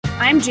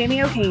I'm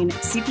Jamie O'Kane,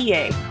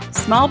 CPA,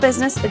 Small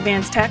Business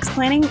Advanced Tax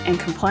Planning and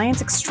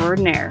Compliance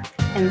Extraordinaire,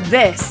 and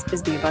this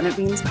is the Abundant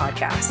Beans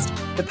Podcast,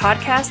 the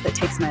podcast that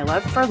takes my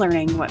love for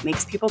learning what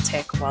makes people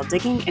tick while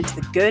digging into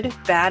the good,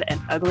 bad, and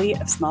ugly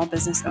of small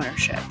business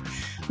ownership.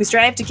 We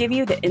strive to give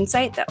you the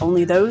insight that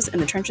only those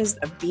in the trenches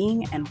of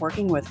being and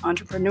working with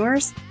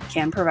entrepreneurs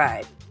can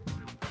provide.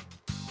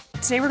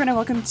 Today, we're going to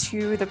welcome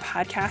to the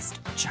podcast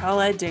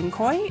Chala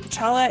Dincoy.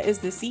 Chala is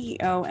the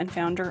CEO and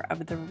founder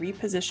of the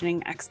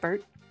Repositioning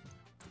Expert,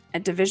 a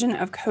division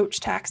of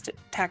Coach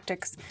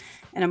Tactics,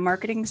 and a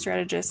marketing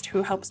strategist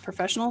who helps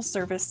professional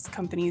service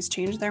companies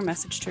change their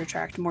message to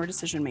attract more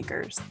decision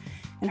makers.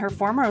 In her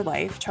former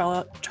life,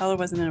 Chala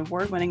was an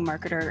award-winning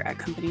marketer at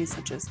companies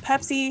such as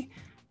Pepsi,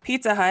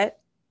 Pizza Hut.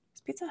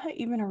 Is Pizza Hut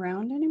even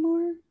around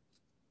anymore?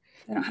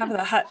 They don't have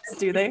the huts,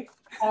 do they?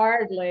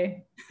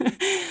 Hardly.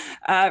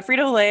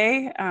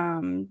 Frito-Lay,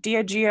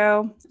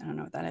 Diageo, I don't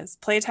know what that is,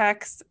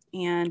 Playtex,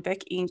 and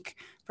Bic Inc.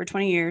 For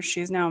 20 years.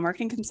 She's now a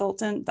marketing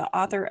consultant, the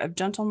author of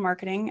Gentle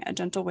Marketing, A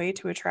Gentle Way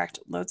to Attract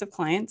Loads of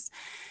Clients,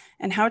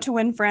 and How to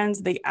Win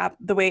Friends, the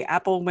Way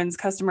Apple Wins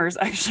Customers.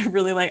 I actually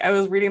really like, I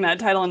was reading that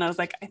title and I was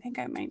like, I think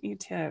I might need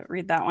to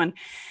read that one.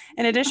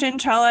 In addition,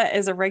 Chala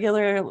is a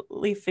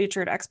regularly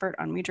featured expert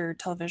on major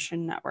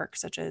television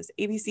networks such as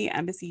ABC,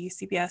 NBC,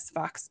 CBS,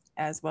 Fox,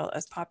 as well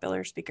as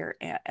popular speaker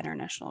at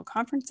international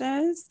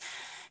conferences.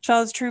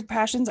 Chala's true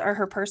passions are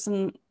her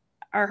personal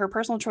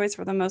choice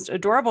for the most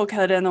adorable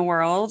kid in the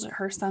world,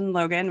 her son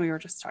Logan. We were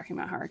just talking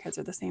about how our kids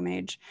are the same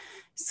age.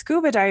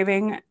 Scuba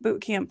diving, boot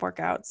camp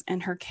workouts,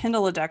 and her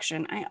Kindle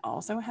addiction. I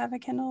also have a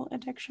Kindle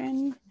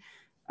addiction.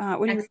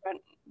 What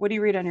do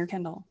you read on your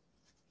Kindle?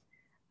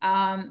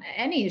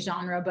 Any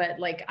genre, but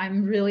like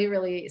I'm really,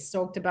 really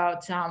stoked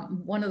about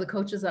one of the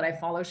coaches that I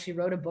follow. She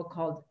wrote a book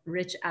called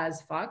Rich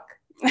as Fuck.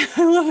 I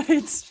love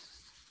it.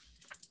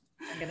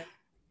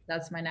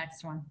 That's my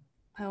next one.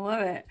 I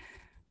love it.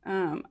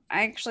 I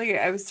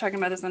was talking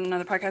about this on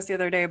another podcast the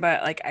other day,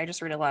 but like I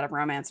just read a lot of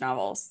romance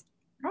novels.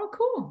 Oh,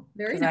 cool.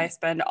 Very nice. I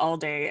spend all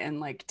day in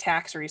like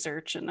tax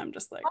research and I'm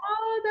just like,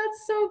 oh,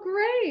 that's so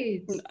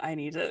great.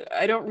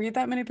 I don't read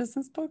that many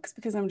business books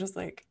because I'm just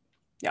like,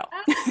 yeah.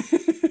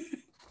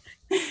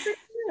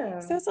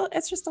 So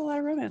it's just a lot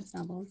of romance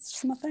novels. It's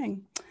just my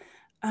thing.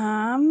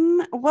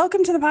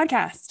 Welcome to the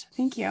podcast.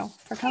 Thank you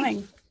for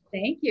coming.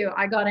 Thank you.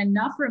 I got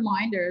enough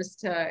reminders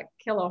to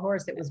kill a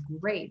horse. It was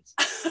great.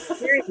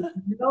 There is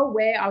no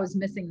way I was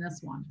missing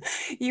this one.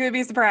 You would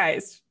be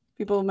surprised.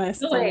 People miss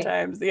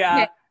sometimes.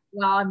 Yeah. Okay.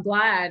 Well, I'm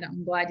glad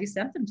you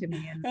sent them to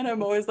me. And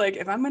I'm always like,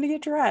 if I'm going to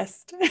get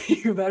dressed,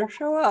 you better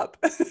show up.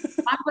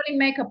 I'm putting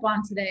makeup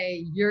on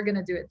today. You're going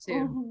to do it too.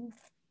 Mm-hmm.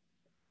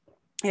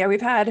 Yeah,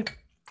 it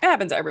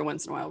happens every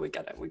once in a while. We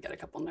get a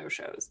couple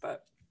no-shows,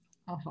 but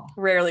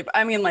rarely.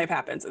 I mean, life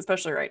happens,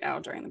 especially right now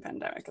during the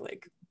pandemic.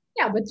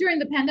 Yeah, but during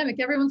the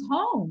pandemic, everyone's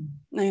home.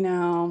 I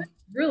know. There's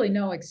really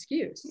no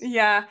excuse.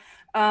 Yeah.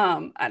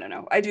 I don't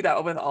know. I do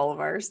that with all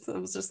of ours. So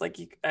it was just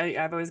like,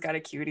 I've always got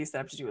a cutie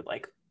set up to do with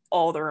like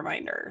all the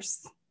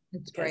reminders.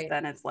 It's great.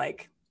 Then it's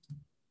like,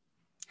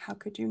 how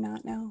could you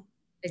not know?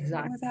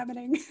 Exactly. What's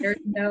happening?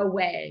 There's no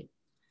way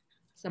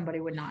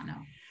somebody would not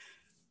know.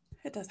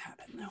 It does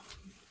happen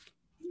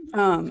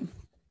though.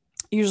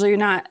 Usually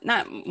not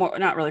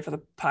really for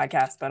the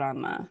podcast, but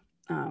on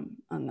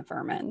the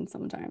firm end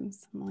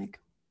sometimes. I'm like,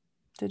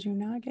 did you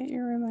not get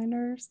your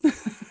reminders?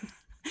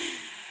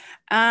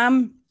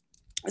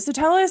 So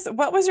tell us,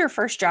 what was your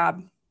first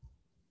job?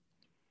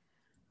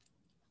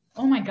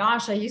 Oh my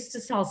gosh, I used to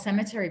sell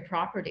cemetery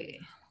property.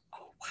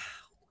 Oh,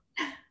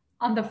 wow.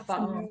 On the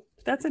phone.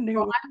 That's a new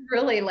one. I'm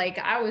really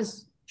I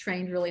was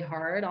trained really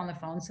hard on the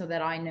phone so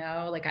that I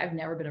know, I've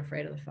never been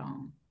afraid of the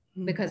phone.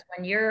 Mm-hmm. Because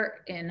when you're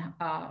in,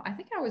 I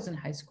think I was in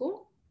high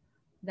school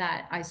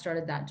that I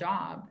started that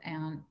job,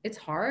 and it's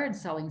hard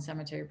selling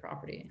cemetery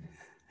property.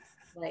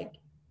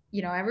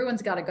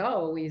 Everyone's got to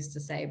go, we used to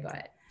say,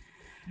 but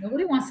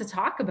nobody wants to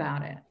talk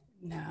about it.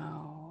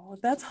 No,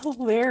 that's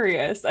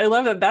hilarious. I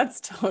love that.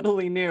 That's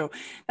totally new.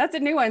 That's a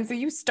new one. So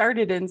you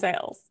started in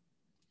sales.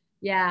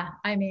 Yeah.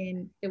 I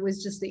mean, it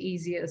was just the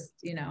easiest,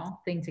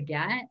 thing to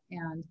get.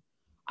 And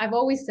I've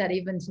always said,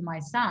 even to my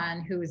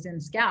son who was in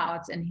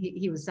Scouts and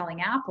he was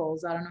selling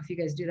apples. I don't know if you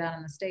guys do that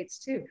in the States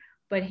too,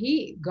 but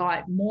he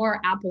got more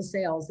apple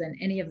sales than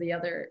any of the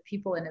other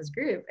people in his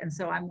group. And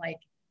so I'm like,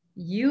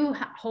 you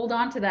hold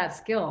on to that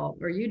skill,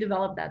 or you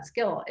develop that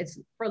skill. It's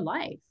for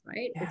life,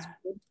 right? Yeah. It's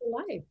good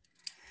for life.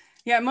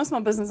 Yeah. Most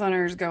small business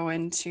owners go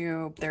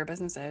into their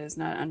businesses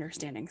not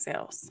understanding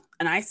sales.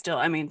 And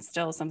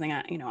still something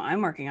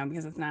I'm working on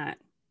because it's not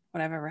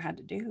what I've ever had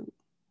to do.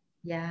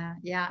 Yeah.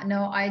 Yeah.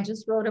 No, I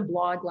just wrote a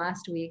blog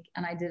last week,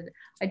 and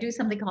I do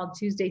something called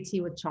Tuesday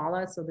Tea with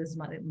Chala. So this is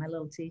my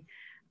little tea.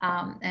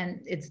 And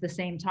it's the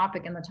same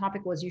topic. And the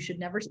topic was, you should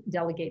never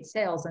delegate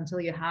sales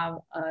until you have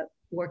a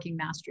working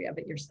mastery of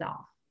it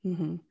yourself.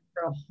 Mm-hmm.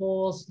 For a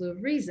whole slew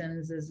of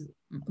reasons, is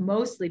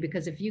mostly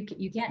because if you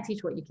can't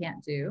teach what you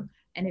can't do.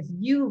 And if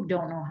you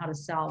don't know how to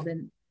sell,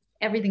 then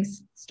everything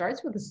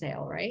starts with a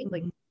sale, right?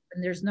 Mm-hmm.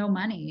 When there's no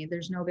money,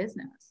 there's no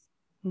business.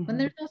 Mm-hmm. When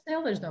there's no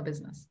sale, there's no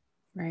business.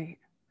 Right.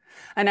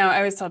 I know. I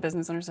always tell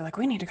business owners, they're like,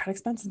 we need to cut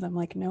expenses. I'm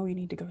like, no, we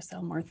need to go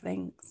sell more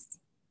things.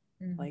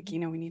 Like, we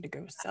need to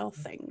go sell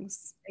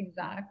things.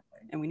 Exactly.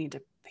 And we need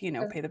to,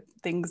 pay the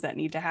things that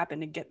need to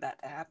happen to get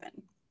that to happen.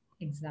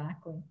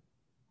 Exactly.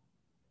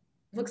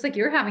 Looks like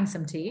you're having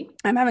some tea.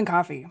 I'm having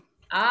coffee. This is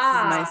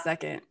my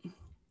second.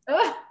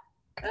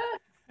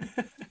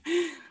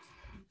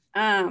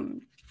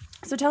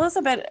 So tell us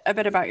a bit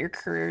about your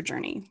career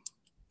journey.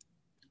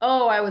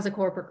 Oh, I was a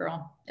corporate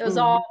girl. It was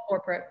all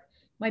corporate.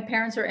 My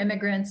parents are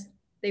immigrants.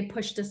 They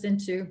pushed us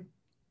into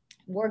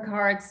work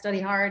hard,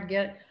 study hard,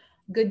 get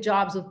good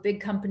jobs with big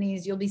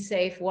companies. You'll be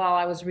safe. Well,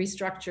 I was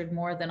restructured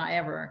more than I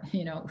ever,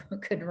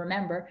 could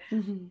remember.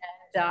 And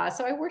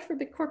so I worked for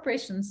big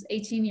corporations,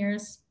 18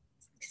 years,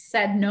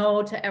 said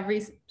no to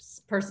every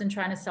person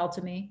trying to sell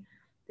to me.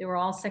 They were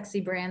all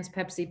sexy brands: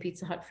 Pepsi,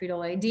 Pizza Hut,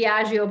 Frito-Lay.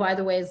 Diageo, by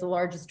the way, is the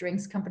largest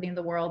drinks company in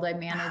the world. I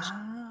managed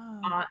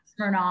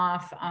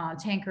Smirnoff,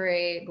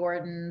 Tanqueray,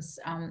 Gordon's,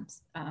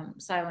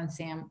 Silent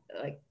Sam,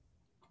 like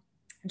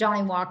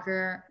Johnny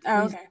Walker.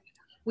 Oh, okay.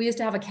 We used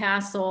to have a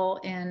castle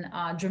in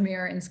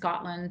Dromere in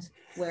Scotland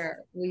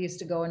where we used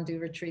to go and do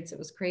retreats. It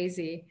was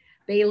crazy.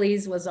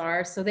 Bailey's was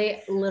ours. So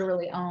they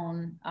literally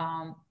own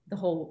the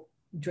whole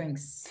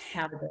drinks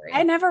category.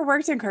 I've never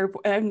worked in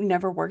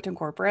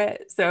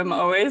corporate. So I'm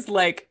always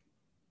like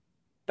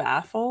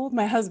baffled.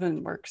 My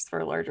husband works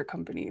for larger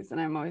companies and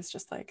I'm always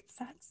just like,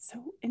 that's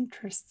so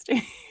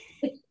interesting.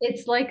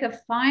 It's like a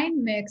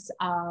fine mix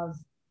of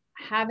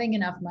having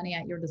enough money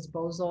at your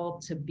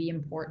disposal to be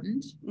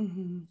important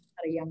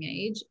at a young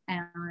age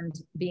and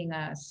being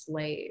a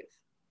slave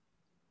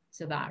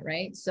to that,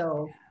 right?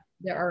 So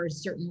there are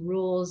certain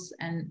rules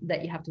and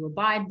that you have to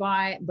abide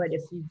by, but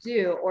if you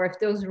do, or if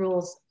those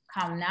rules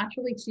come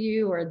naturally to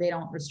you or they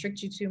don't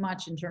restrict you too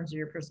much in terms of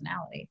your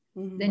personality,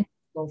 then you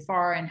go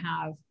far and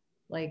have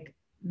like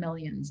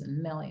millions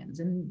and millions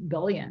and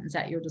billions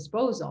at your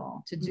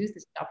disposal to do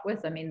this stuff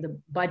with. I mean, the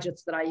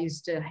budgets that I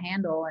used to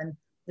handle and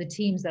the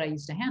teams that I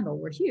used to handle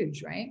were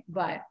huge, right?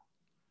 But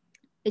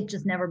it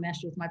just never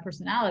meshed with my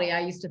personality.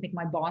 I used to think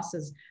my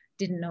bosses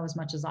didn't know as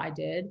much as I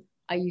did.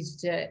 I used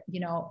to,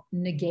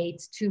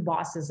 negate two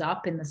bosses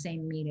up in the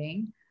same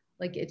meeting.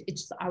 Like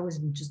I was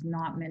just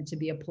not meant to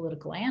be a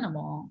political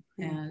animal.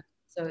 And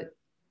so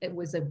it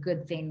was a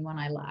good thing when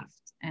I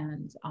left.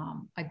 And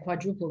I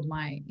quadrupled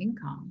my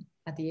income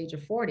at the age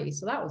of 40.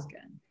 So that was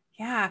good.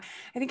 Yeah.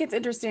 I think it's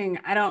interesting.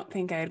 I don't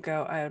think I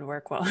would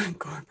work well in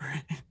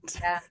corporate.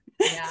 Yeah.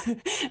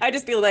 I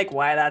just feel like,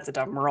 why that's a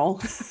dumb role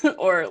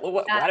or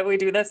why do we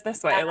do this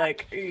way? Yeah.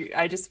 Like,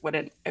 I just it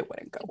wouldn't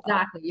go well.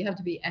 Exactly. You have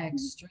to be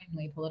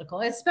extremely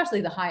political,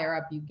 especially the higher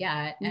up you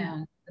get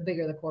and the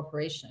bigger the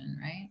corporation,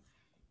 right?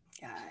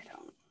 Yeah. I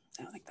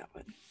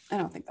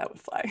don't think that would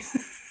fly.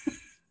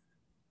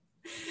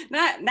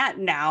 Not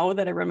now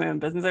that I run my own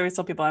business. I always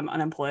tell people I'm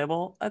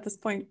unemployable at this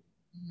point.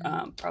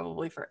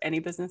 Probably for any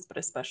business, but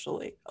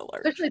especially a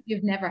large. Especially if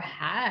you've never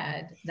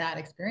had that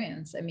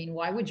experience. I mean,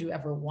 why would you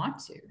ever want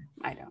to?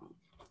 I don't.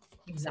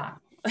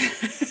 Exactly.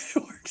 It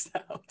works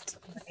out.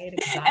 Right,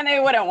 exactly. And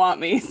they wouldn't want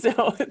me,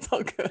 so it's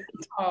all good.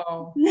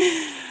 Oh.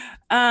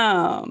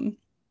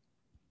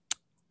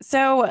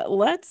 So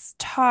let's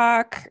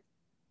talk.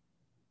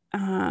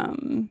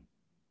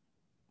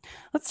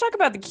 Let's talk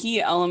about the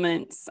key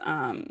elements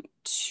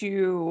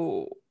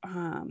for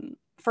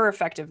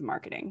effective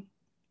marketing.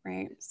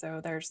 Right.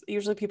 So there's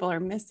usually people are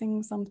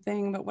missing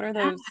something, but what are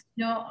those?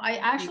 No, I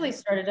actually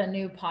started a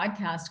new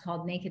podcast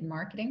called Naked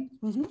Marketing.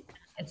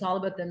 It's all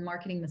about the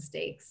marketing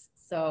mistakes.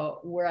 So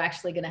we're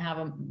actually going to have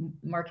a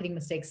marketing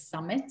mistakes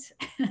summit.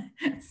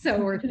 So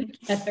we're going to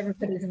get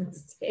everybody's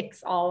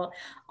mistakes all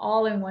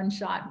in one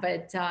shot.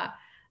 But the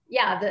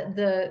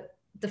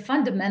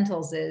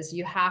fundamentals is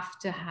you have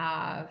to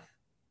have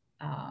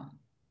a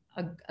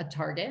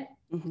target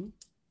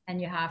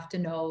and you have to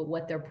know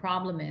what their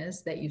problem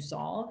is that you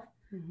solve.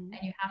 And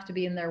you have to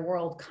be in their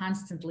world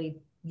constantly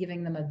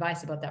giving them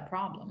advice about that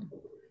problem.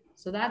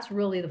 So that's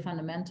really the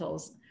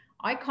fundamentals.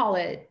 I call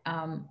it,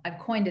 I've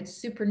coined it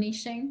super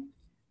niching.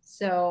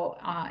 So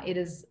it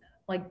is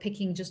like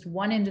picking just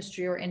one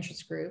industry or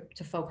interest group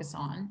to focus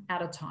on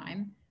at a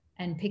time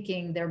and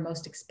picking their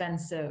most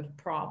expensive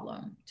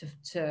problem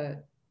to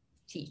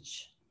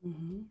teach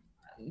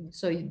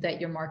so that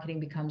your marketing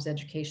becomes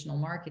educational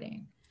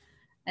marketing.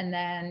 And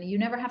then you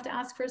never have to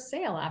ask for a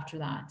sale after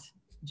that.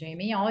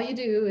 Jamie, all you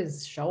do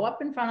is show up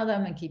in front of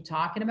them and keep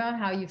talking about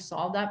how you've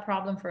solved that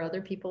problem for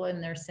other people in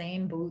their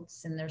same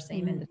boots, in their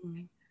same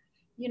industry.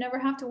 You never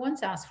have to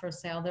once ask for a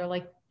sale. They're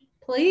like,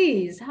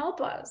 please help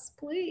us,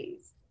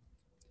 please.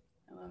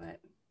 I love it.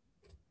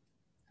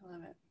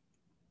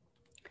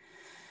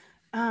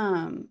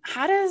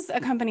 How does a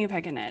company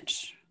pick a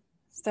niche?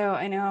 So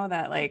I know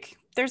that like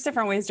there's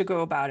different ways to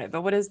go about it,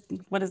 but what is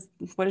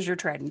your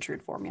tried and true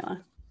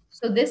formula?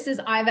 So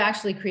I've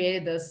actually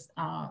created this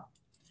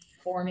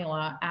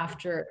formula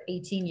after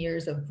 18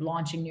 years of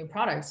launching new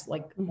products.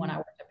 Like when I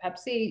worked at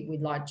Pepsi,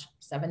 we'd launch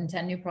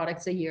 7-10 new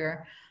products a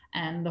year.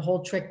 And the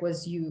whole trick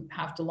was you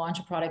have to launch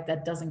a product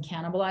that doesn't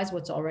cannibalize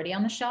what's already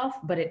on the shelf,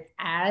 but it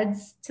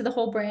adds to the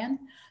whole brand.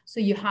 So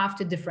you have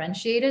to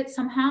differentiate it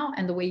somehow.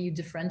 And the way you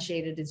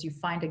differentiate it is you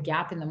find a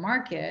gap in the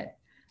market,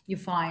 you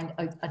find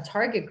a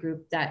target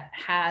group that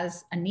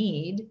has a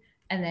need,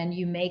 and then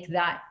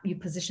you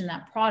position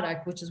that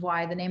product, which is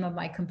why the name of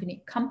my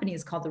company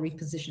is called the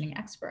Repositioning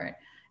Expert,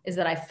 is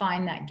that I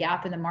find that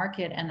gap in the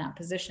market and that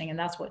positioning, and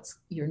that's what's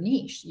your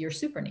niche, your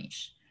super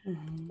niche.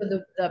 Mm-hmm.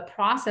 So the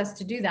process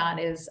to do that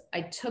is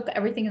I took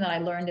everything that I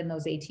learned in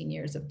those 18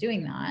 years of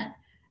doing that.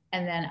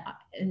 And then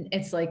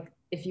it's like,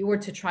 if you were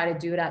to try to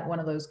do it at one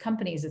of those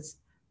companies, it's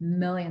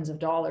millions of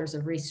dollars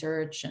of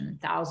research and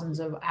thousands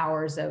of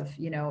hours of,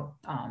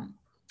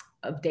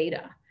 of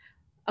data.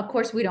 Of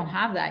course, we don't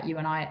have that, you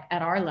and I,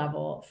 at our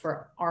level,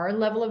 for our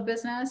level of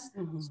business.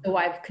 Mm-hmm. So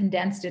I've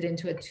condensed it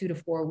into a 2 to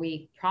 4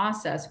 week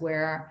process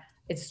where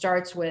it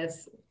starts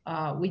with,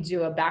 we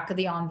do a back of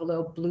the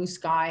envelope blue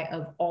sky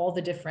of all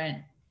the different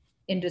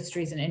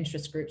industries and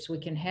interest groups we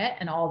can hit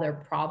and all their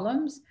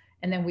problems.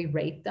 And then we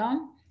rate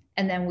them.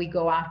 And then we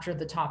go after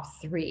the top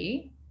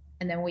 3.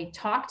 And then we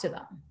talk to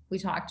them. We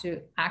talk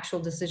to actual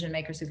decision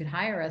makers who could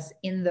hire us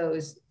in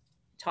those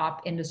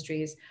top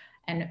industries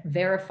and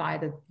verify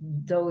that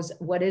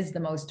what is the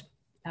most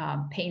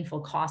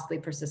painful, costly,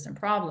 persistent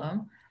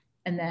problem.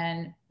 And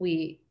then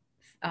we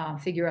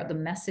figure out the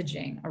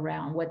messaging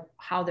around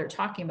how they're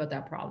talking about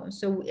that problem.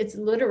 So it's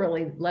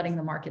literally letting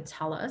the market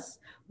tell us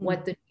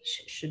what the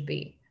niche should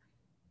be.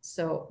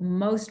 So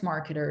most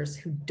marketers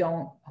who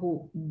don't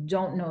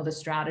know the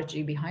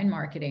strategy behind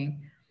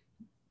marketing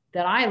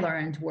that I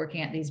learned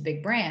working at these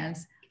big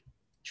brands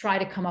try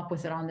to come up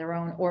with it on their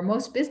own, or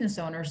most business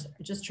owners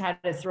just try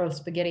to throw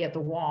spaghetti at the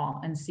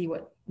wall and see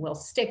what will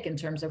stick in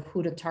terms of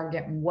who to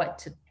target and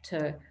what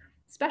to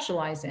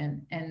specialize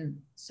in. And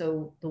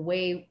so the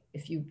way,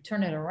 if you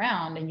turn it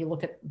around and you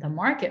look at the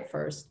market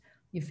first,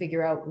 you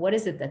figure out what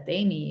is it that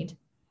they need,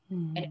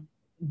 and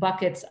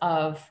buckets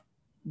of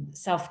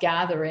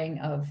self-gathering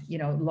of,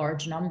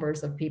 large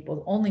numbers of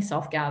people only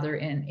self-gather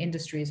in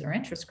industries or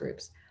interest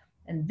groups.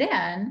 And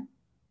then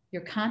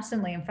you're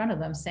constantly in front of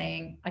them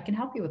saying, I can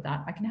help you with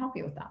that. I can help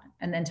you with that.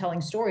 And then telling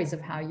stories of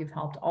how you've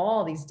helped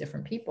all these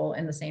different people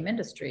in the same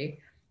industry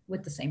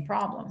with the same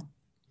problem.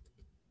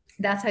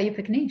 That's how you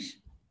pick niche.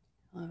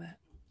 Love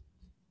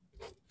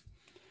it.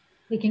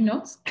 Taking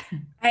notes?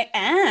 I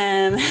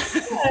am.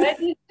 Yeah,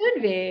 you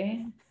should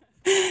be.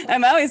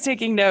 I'm always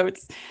taking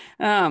notes.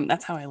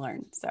 That's how I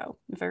learn. So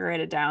if I write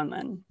it down,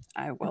 then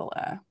I will,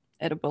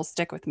 it will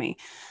stick with me.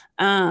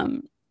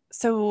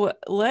 So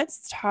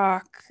let's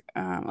talk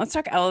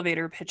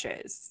elevator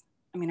pitches.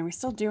 I mean, are we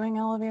still doing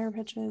elevator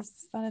pitches?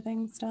 Is that a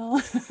thing still?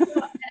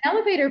 An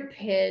elevator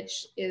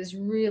pitch is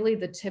really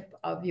the tip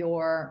of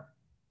your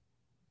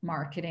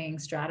marketing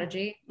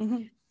strategy.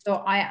 Mm-hmm.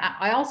 So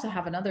I also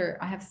have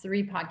I have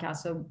 3 podcasts.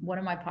 So one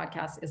of my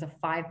podcasts is a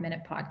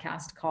 5-minute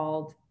podcast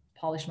called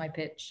Polish My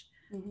Pitch.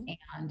 Mm-hmm.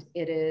 And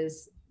it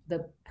is,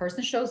 the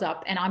person shows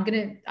up, and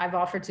I've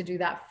offered to do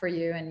that for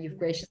you, and you've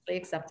graciously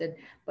accepted,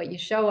 but you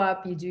show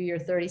up, you do your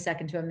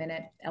 30-second to a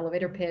minute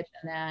elevator pitch,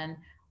 and then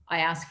I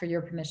ask for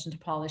your permission to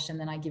polish, and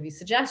then I give you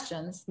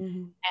suggestions.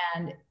 Mm-hmm.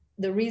 And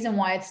the reason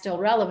why it's still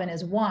relevant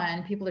is,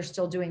 1, people are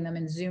still doing them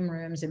in Zoom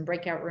rooms and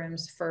breakout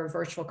rooms for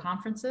virtual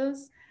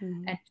conferences.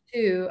 Mm-hmm. And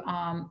 2,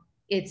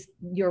 it's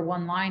your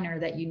one-liner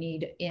that you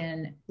need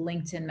in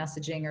LinkedIn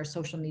messaging or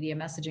social media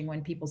messaging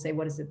when people say,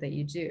 what is it that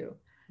you do?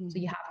 Mm-hmm. So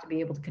you have to be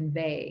able to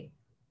convey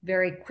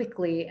very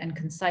quickly and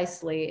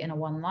concisely in a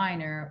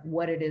one-liner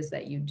what it is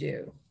that you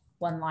do.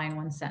 1 line,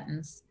 1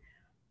 sentence.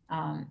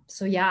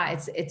 So yeah,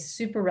 it's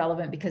super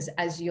relevant, because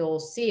as you'll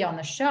see on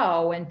the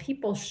show, when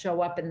people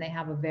show up and they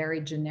have a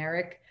very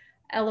generic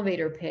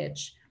elevator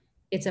pitch,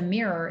 it's a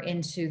mirror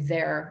into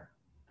their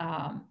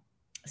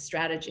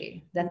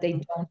strategy, that they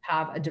don't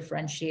have a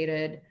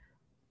differentiated,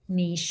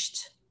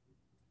 niched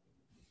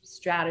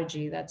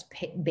strategy that's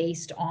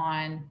based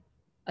on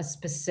a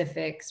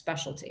specific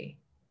specialty.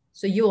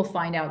 So you will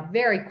find out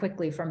very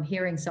quickly from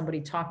hearing somebody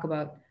talk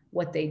about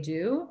what they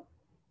do.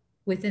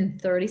 Within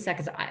 30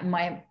 seconds,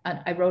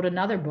 I wrote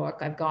another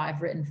book.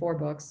 I've written 4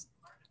 books.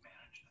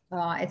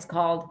 It's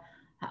called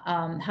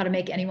How to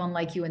Make Anyone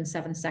Like You in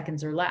 7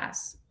 Seconds or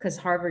Less, because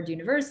Harvard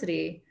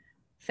University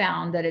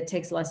found that it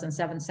takes less than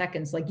 7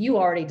 seconds. Like, you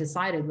already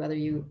decided whether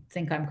you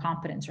think I'm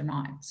competent or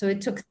not. So it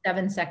took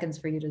 7 seconds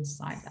for you to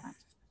decide that,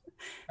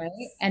 right?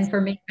 And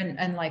for me,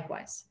 and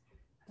likewise.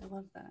 I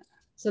love that.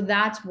 So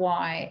that's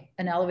why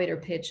an elevator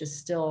pitch is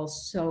still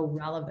so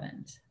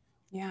relevant.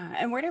 Yeah.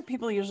 And where do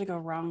people usually go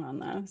wrong on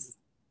those?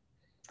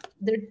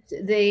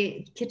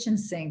 They kitchen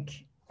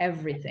sink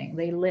everything.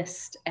 They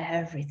list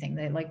everything.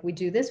 They like, we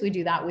do this, we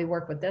do that, we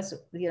work with this,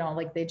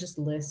 like they just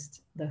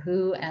list the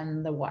who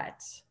and the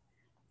what.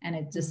 And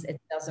it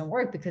doesn't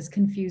work, because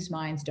confused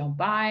minds don't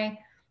buy.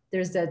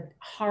 There's a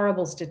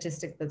horrible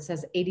statistic that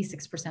says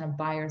 86% of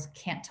buyers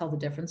can't tell the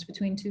difference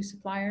between 2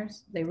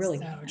 suppliers. They really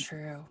can't. So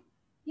true.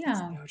 Yeah.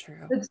 So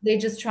true. They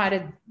just try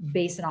to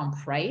base it on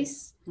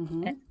price.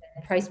 Mm-hmm. And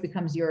price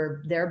becomes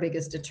their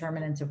biggest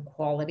determinant of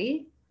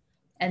quality.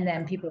 And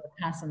then people are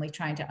constantly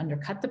trying to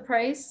undercut the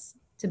price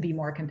to be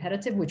more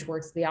competitive, which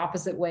works the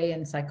opposite way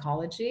in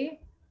psychology,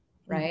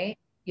 right?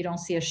 You don't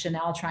see a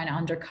Chanel trying to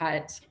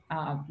undercut,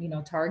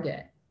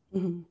 Target.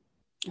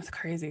 That's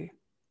crazy.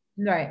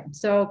 Right.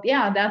 So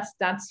yeah,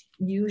 that's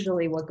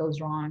usually what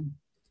goes wrong,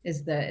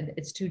 is that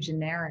it's too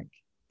generic.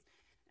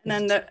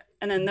 And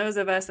then those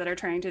of us that are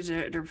trying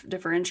to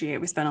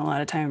differentiate, we spend a lot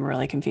of time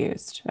really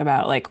confused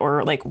about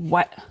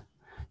what.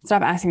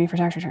 Stop asking me for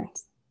tax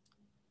returns.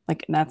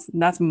 Like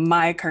that's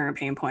my current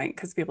pain point,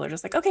 because people are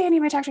just like, okay, I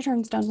need my tax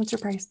returns done. What's your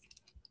price?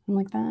 I'm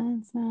like,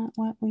 that's not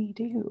what we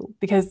do,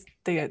 because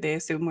they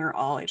assume we're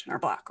all H&R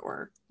Block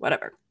or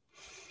whatever.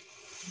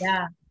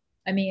 Yeah.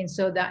 I mean,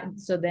 so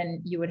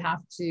then you would have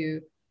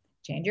to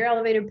change your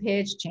elevator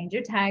pitch, change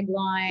your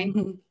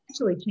tagline,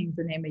 actually change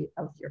the name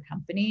of your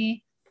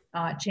company,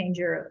 change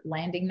your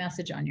landing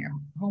message on your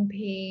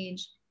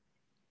homepage,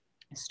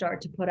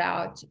 start to put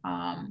out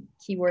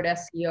keyword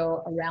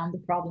SEO around the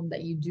problem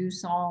that you do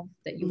solve,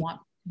 that you want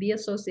to be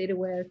associated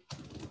with.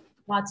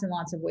 Lots and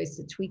lots of ways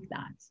to tweak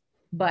that.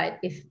 But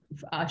if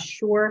a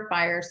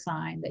surefire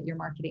sign that your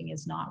marketing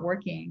is not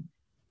working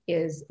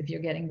is if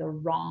you're getting the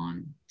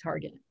wrong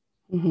target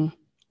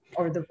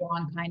or the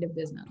wrong kind of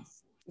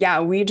business. Yeah,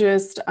 we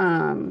just did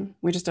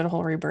a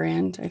whole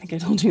rebrand. I think I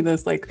told you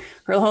this. Like,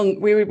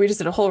 we just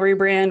did a whole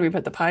rebrand. We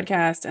put the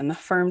podcast and the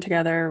firm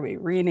together. We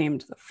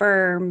renamed the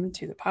firm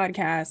to the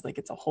podcast. Like,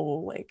 it's a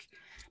whole like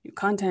new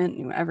content,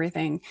 new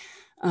everything.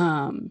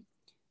 So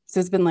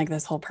it's been like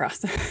this whole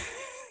process.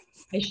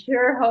 I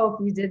sure hope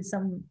you did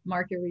some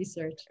market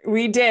research.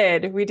 We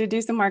did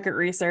do some market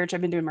research. I've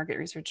been doing market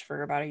research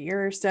for about a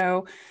year or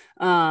so.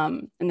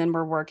 And then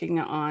we're working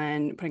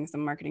on putting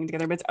some marketing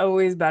together, but it's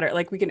always better.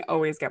 Like, we can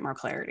always get more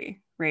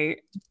clarity,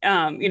 right?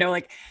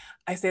 Like,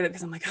 I say that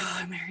because I'm like, oh,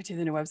 I'm married to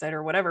the new website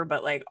or whatever,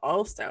 but like,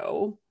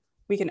 also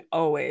we can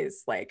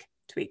always like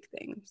tweak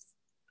things.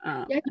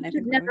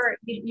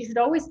 You should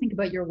always think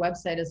about your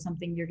website as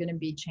something you're going to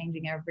be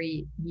changing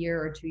every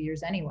year or 2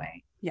 years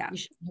anyway. Yeah. You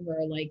should never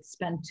like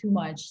spend too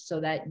much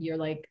so that you're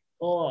like,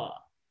 oh,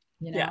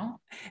 Yeah.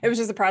 It was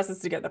just a process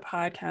to get the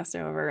podcast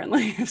over, and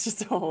like, it was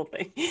just a whole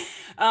thing.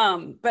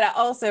 But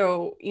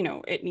also,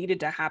 it needed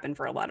to happen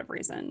for a lot of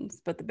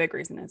reasons, but the big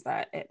reason is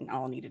that it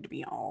all needed to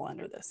be all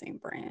under the same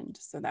brand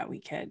so that we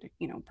could,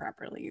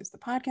 properly use the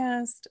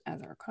podcast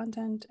as our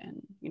content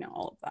and,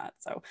 all of that.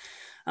 So,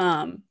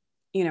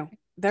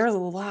 there was a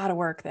lot of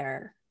work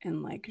there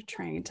in like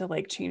trying to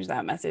like change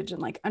that message and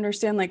like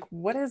understand like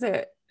what is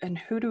it and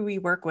who do we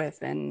work with,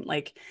 and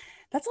like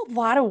that's a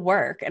lot of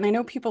work. And I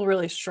know people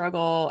really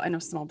struggle. I know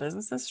small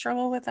businesses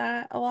struggle with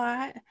that a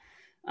lot.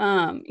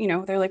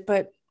 They're like,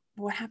 but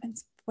what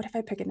happens? What if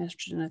I pick a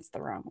niche and it's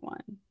the wrong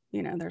one?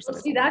 That's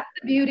the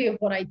beauty of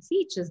what I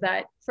teach is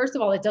that, first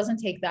of all, it doesn't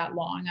take that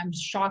long. I'm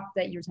shocked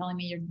that you're telling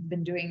me you've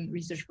been doing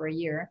research for a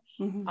year.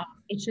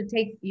 It should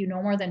take you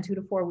no more than 2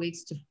 to 4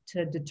 weeks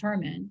to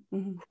determine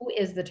who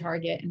is the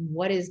target and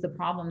what is the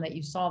problem that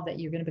you solve that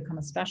you're going to become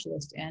a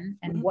specialist in,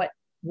 and what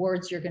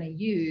words you're going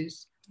to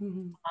use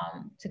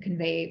to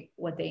convey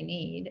what they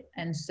need.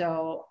 And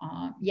so,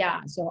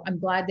 so I'm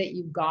glad that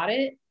you got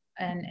it.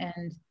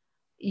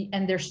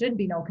 And there should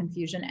be no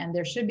confusion and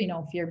there should be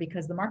no fear,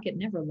 because the market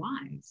never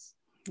lies.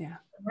 Yeah.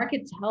 The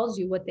market tells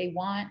you what they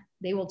want.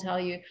 They will tell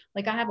you,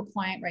 like, I have a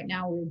client right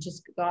now, we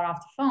just got off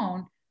the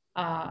phone,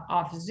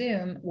 off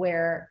Zoom,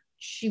 where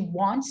she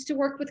wants to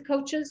work with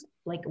coaches,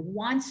 like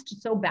wants to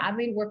so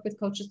badly to work with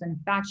coaches. In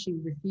fact, she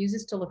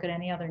refuses to look at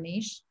any other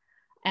niche.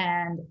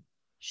 And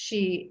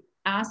she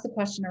asked the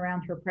question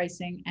around her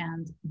pricing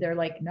and they're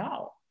like,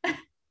 no.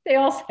 They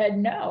all said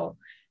no.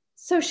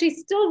 So she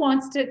still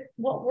wants to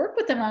work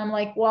with them. And I'm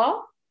like,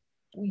 well,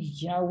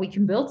 we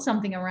can build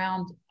something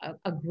around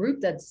a group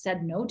that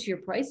said no to your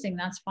pricing.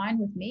 That's fine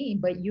with me,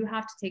 but you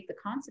have to take the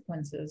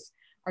consequences.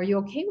 Are you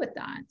okay with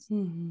that?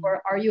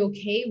 Or are you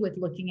okay with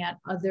looking at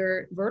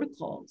other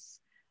verticals?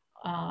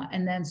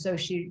 And then so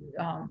she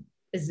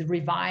is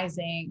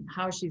revising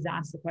how she's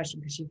asked the question,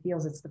 because she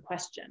feels it's the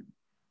question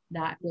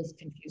that was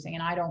confusing.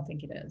 And I don't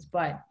think it is,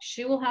 but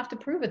she will have to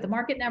prove it. The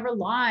market never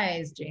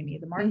lies, Jamie.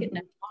 The market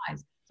never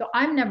lies. So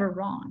I'm never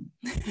wrong.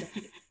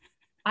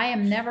 I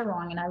am never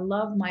wrong. And I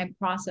love my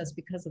process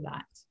because of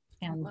that.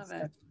 And I love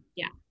it.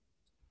 Yeah.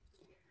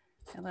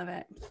 I love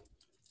it.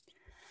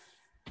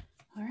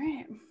 All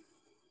right.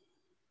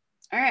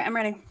 I'm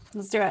ready.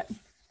 Let's do it.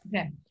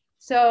 Okay.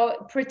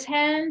 So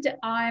pretend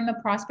I'm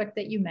a prospect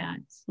that you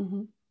met.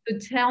 So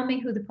tell me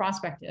who the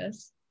prospect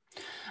is.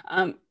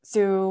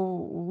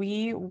 So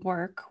we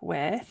work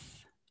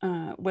with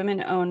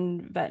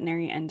women-owned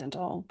veterinary and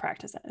dental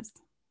practices.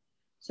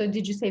 So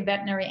did you say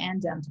veterinary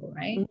and dental,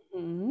 right?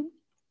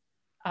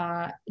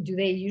 Do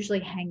they usually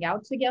hang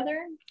out together?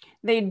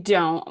 They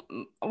don't.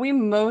 We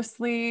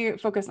mostly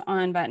focus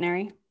on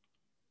veterinary.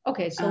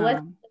 Okay, so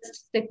let's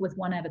stick with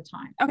one at a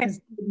time. Okay,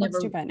 let's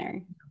do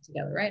veterinary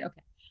together, right?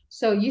 Okay.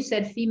 So you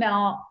said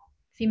female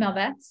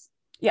vets?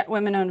 Yeah,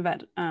 women-owned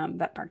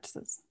vet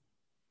practices.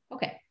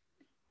 Okay.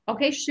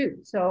 Okay,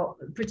 shoot. So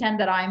pretend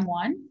that I'm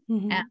one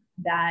Mm-hmm. and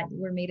that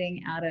we're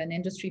meeting at an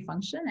industry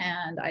function.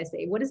 And I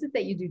say, what is it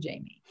that you do,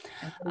 Jamie?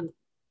 And what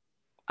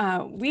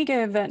do you, We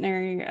give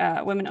veterinary,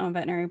 women-owned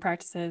veterinary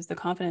practices the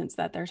confidence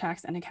that their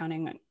tax and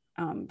accounting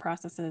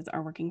processes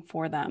are working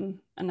for them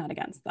and not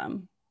against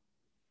them.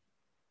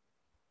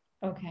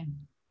 okay,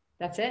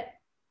 that's it.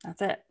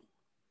 That's it.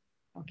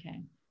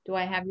 Okay. Do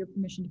I have your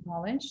permission to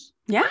polish?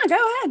 Yeah, go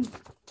ahead.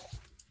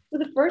 So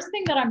the first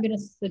thing that I'm going to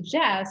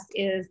suggest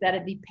is that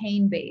it be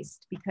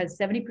pain-based because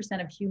 70%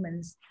 of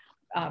humans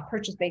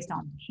purchase based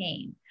on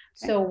pain.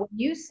 Okay. So when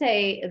you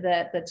say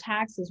that the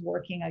tax is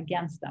working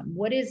against them,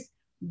 what is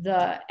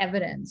the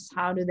evidence?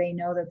 How do they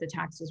know that the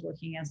tax is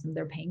working against them?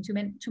 They're paying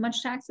too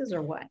much taxes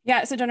or what?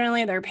 Yeah, so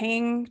generally they're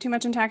paying too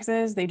much in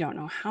taxes. They don't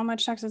know how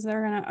much taxes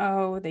they're going to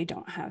owe. They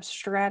don't have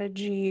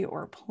strategy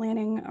or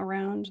planning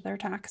around their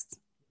tax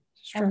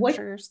And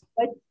structures.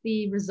 what's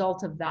the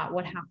result of that?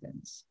 What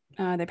happens?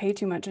 They pay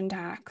too much in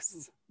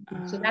tax.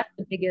 So that's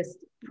the biggest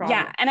problem.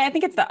 Yeah, and I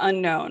think it's the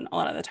unknown a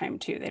lot of the time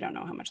too. They don't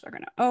know how much they're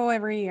going to owe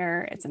every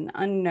year. It's an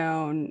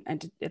unknown,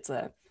 and it's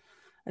an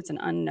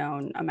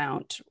unknown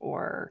amount,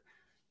 or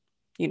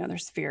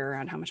there's fear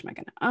around how much am I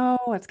going to owe,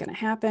 what's going to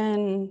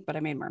happen, but I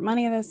made more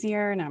money this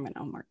year, now I'm going to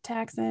owe more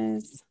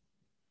taxes.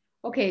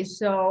 Okay,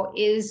 so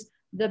is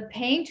the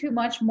paying too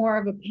much more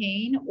of a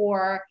pain,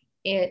 or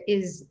it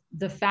is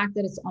the fact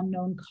that it's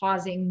unknown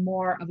causing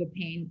more of a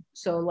pain?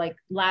 So like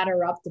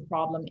ladder up the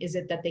problem. Is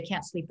it that they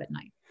can't sleep at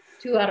night?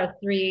 2 out of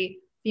 3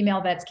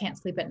 female vets can't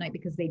sleep at night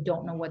because they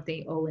don't know what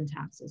they owe in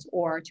taxes,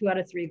 or 2 out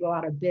of 3 go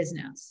out of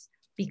business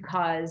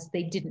because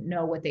they didn't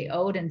know what they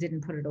owed and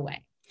didn't put it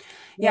away.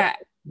 Yeah,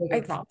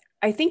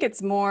 I think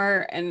it's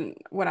more, and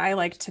what I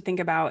like to think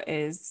about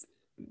is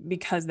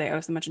because they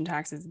owe so much in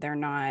taxes,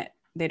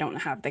 they don't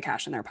have the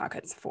cash in their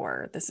pockets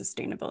for the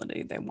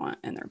sustainability they want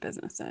in their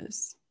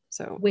businesses.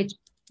 So which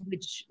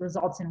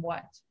results in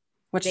what?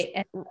 They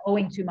end up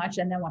owing too much,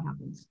 and then what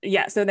happens?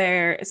 Yeah, so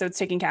it's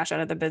taking cash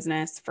out of the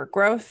business for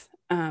growth,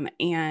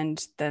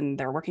 and then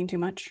they're working too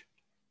much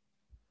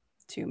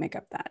to make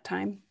up that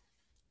time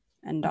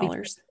and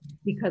dollars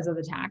because of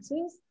the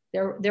taxes.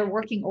 They're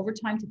working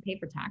overtime to pay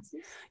for taxes.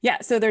 Yeah,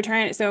 so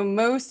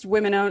most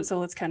women owned.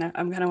 So I'm kind of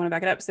want to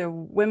back it up. So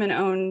women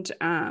owned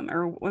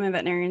or women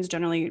veterinarians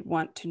generally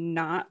want to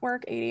not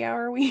work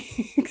 80-hour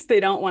weeks. They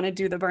don't want to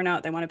do the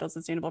burnout. They want to build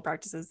sustainable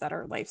practices that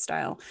are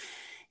lifestyle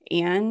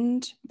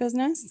and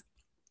business.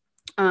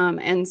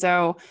 And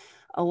so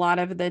a lot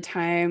of the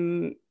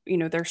time,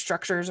 their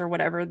structures or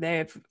whatever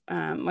they've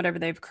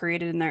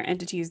created in their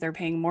entities, they're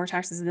paying more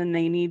taxes than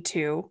they need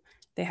to.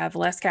 They have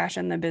less cash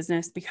in the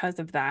business because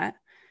of that,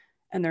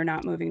 and they're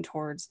not moving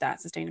towards that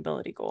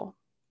sustainability goal.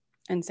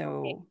 And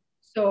so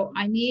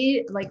I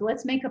need,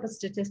 let's make up a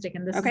statistic,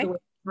 and this is the way to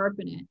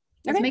sharpen it.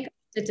 Let's make a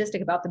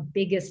statistic about the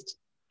biggest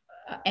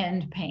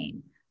end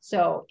pain.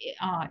 So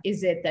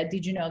is it that,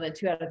 did you know that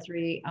 2 out of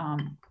 3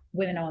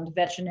 women-owned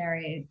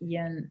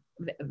veterinarian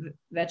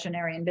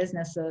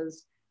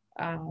businesses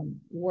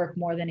work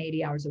more than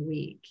 80 hours a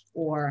week?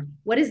 Or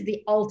what is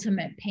the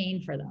ultimate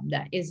pain for them?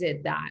 That is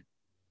it that,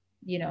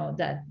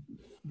 that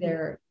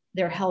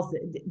their health,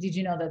 did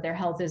you know that their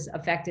health is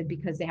affected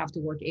because they have to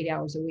work 8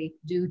 hours a week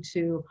due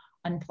to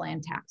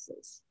unplanned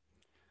taxes?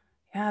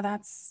 Yeah,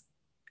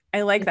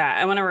 I like that.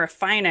 I want to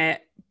refine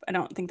it. I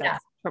don't think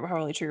that's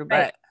probably true,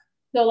 but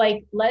so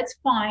let's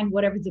find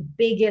whatever the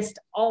biggest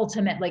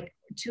ultimate,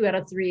 2 out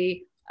of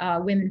 3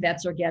 women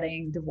vets are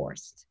getting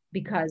divorced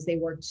because they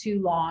work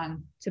too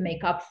long to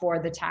make up for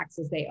the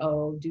taxes they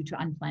owe due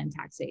to unplanned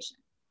taxation.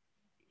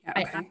 Yeah,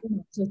 okay.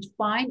 So to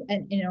find,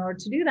 and in order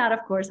to do that, of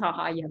course, you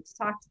have to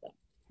talk to them.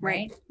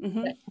 Right.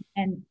 Mm-hmm.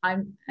 And I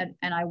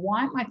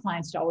want my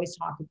clients to always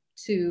talk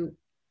to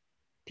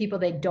people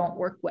they don't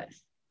work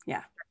with. Yeah.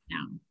 Right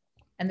now.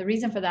 And the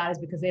reason for that is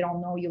because they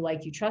don't know you,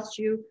 like you, trust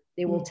you.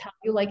 They will tell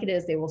you like it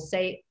is. They will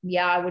say,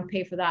 yeah, I would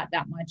pay for that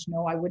much.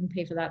 No, I wouldn't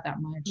pay for that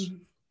much. Mm-hmm.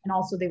 And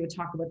also they would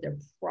talk about their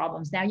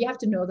problems. Now you have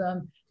to know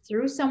them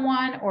through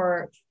someone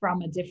or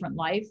from a different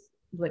life,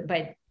 but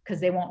because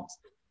they won't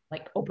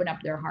open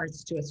up their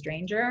hearts to a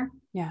stranger.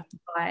 Yeah.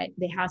 But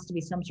there has to be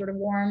some sort of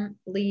warm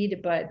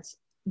lead. But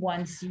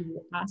once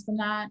you ask them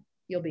that,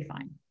 you'll be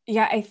fine.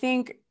 Yeah, I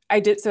think I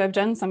did. So I've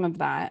done some of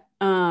that.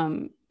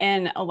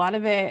 And a lot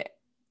of it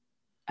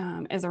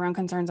is around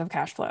concerns of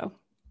cash flow,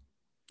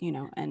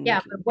 and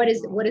but what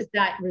is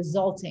that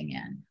resulting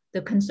in?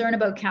 The concern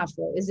about cash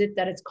flow, is it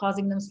that it's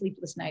causing them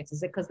sleepless nights?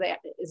 Is it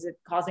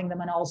causing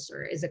them an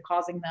ulcer? Is it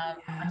causing them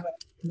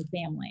unrest in the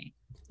family?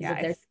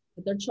 Is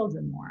it their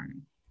children more?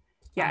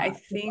 Yeah, I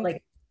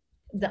think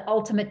the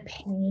ultimate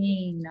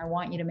pain, I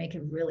want you to make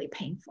it really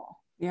painful.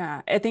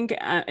 Yeah, I think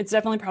it's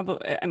definitely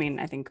probably,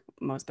 I think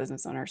most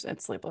business owners,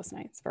 it's sleepless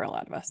nights for a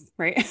lot of us,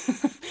 right?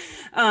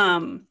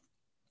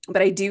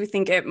 But I do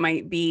think it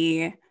might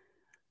be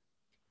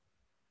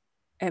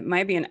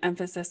an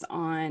emphasis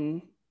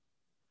on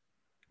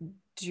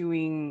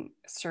doing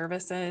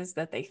services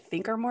that they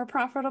think are more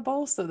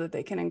profitable so that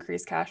they can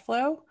increase cash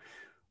flow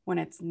when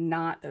it's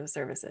not those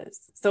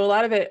services. So a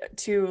lot of it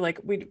too,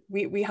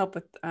 we help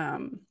with,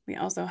 we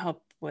also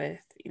help with,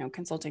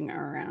 consulting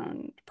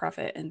around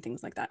profit and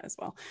things like that as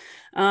well.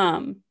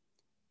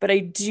 But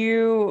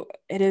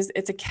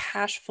it's a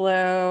cash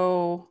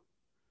flow,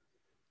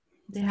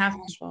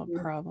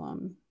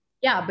 problem.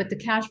 Yeah, but the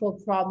cash flow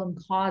problem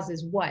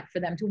causes what? For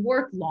them to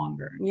work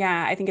longer.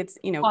 Yeah, I think it's,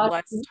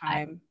 less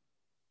time.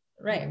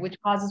 Right, which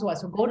causes what?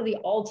 So go to the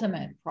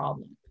ultimate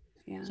problem.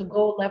 Yeah. So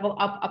go level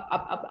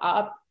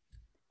up,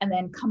 and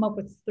then come up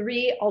with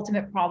 3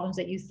 ultimate problems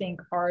that you think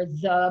are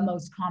the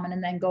most common,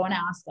 and then go and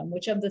ask them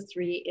which of the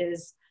 3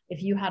 is,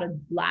 if you had a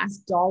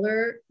last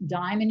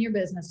dime in your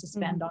business to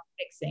spend on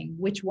fixing,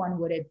 which one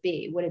would it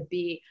be? Would it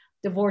be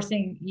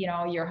divorcing,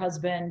 your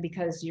husband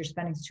because you're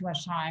spending too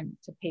much time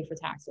to pay for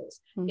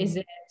taxes? Is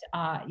it,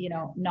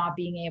 not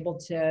being able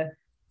to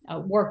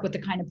work with the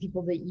kind of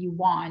people that you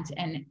want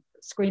and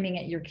screaming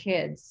at your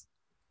kids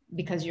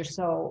because you're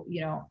so,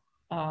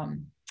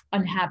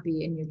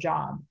 unhappy in your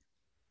job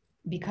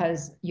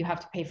because you have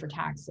to pay for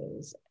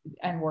taxes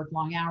and work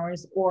long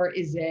hours? Or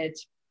is it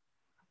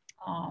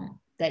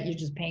that you're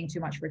just paying too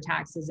much for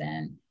taxes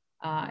and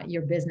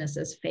your business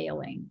is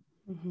failing?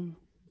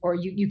 Or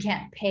you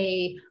can't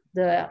pay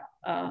the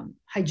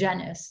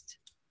hygienist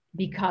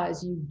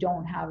because you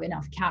don't have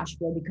enough cash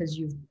flow because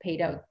you've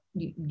paid out,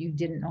 you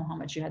didn't know how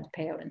much you had to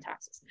pay out in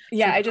taxes.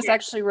 Yeah, so I just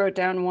actually wrote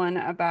down one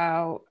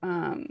about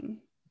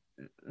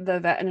the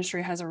vet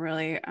industry has a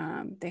really,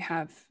 they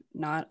have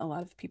not a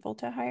lot of people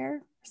to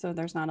hire. So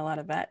there's not a lot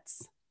of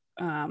vets.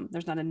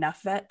 There's not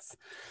enough vets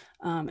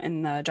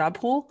in the job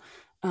pool.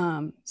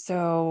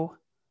 So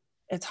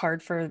it's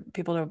hard for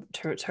people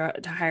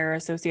to hire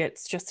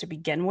associates just to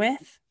begin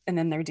with. And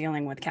then they're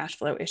dealing with cash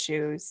flow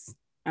issues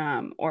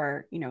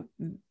or,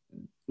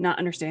 not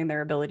understanding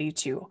their ability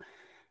to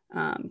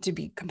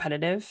be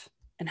competitive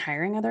and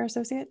hiring other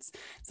associates.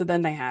 So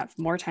then they have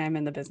more time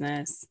in the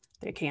business.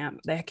 They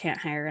can't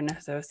hire an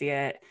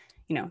associate.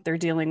 They're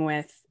dealing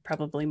with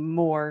probably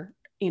more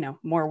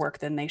work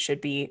than they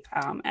should be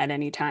at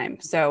any time.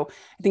 So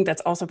I think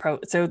that's also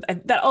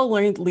that all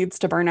leads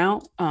to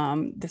burnout.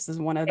 This is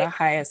one of the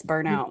highest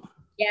burnout.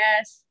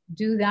 Yes,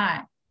 do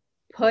that.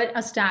 Put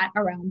a stat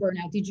around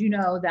burnout. Did you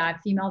know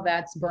that female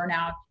vets burn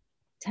out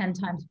 10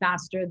 times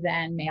faster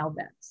than male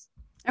vets?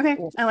 Okay,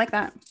 I like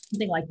that.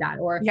 Something like that.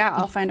 Or yeah,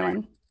 I'll find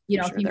one.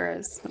 Sure there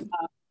is.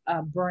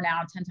 Burn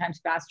out 10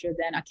 times faster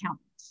than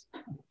accountants.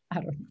 I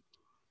don't know.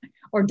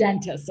 Or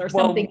dentists or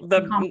something.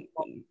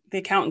 The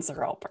accountants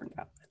are all burned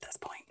out at this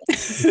point.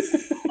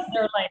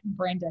 They're like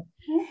brain dead.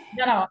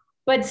 No.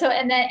 But so,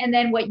 and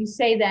then what you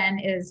say then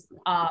is,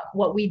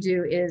 what we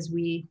do is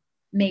we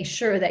make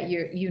sure that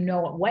you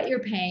know what you're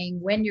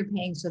paying, when you're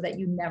paying, so that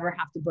you never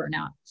have to burn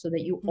out, so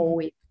that you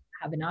always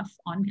have enough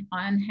on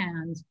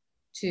hand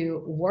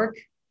to work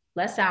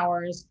less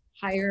hours,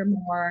 hire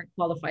more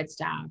qualified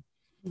staff,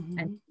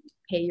 and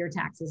pay your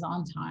taxes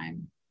on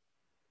time,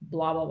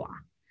 blah, blah, blah.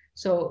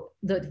 So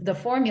the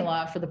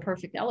formula for the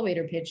perfect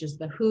elevator pitch is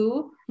the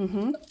who,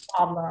 the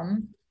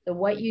problem, the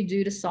what you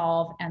do to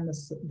solve, and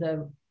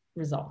the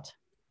result.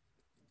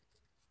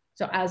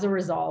 So as a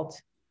result,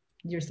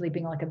 you're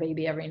sleeping like a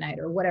baby every night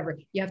or whatever.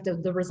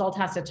 The result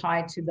has to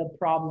tie to the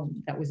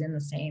problem that was in the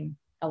same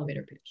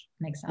elevator pitch.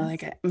 Makes sense? I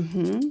like it.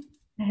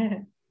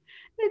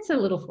 It's a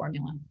little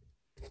formula.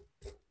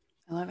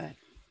 I love it.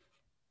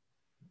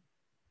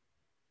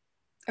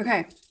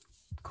 Okay,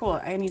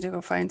 cool. I need to go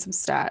find some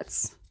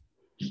stats.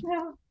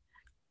 Yeah.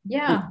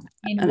 I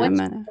mean, what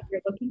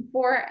you're looking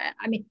for.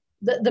 I mean,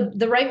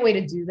 the right way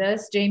to do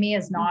this, Jamie,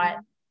 is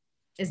not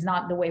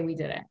the way we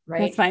did it,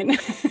 right? That's fine.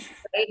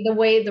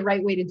 The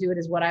right way to do it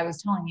is what I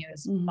was telling you,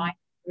 is find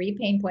 3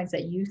 pain points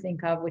that you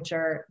think of, which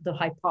are the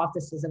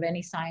hypothesis of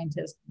any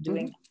scientist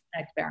doing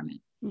an experiment.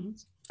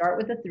 Start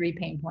with the 3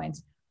 pain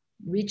points,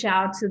 reach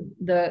out to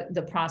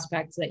the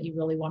prospects that you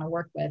really want to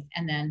work with,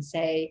 and then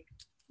say,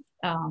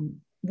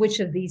 which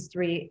of these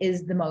 3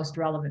 is the most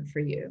relevant for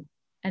you?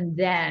 And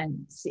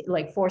then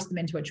force them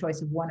into a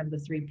choice of one of the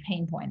 3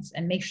 pain points,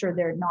 and make sure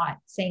they're not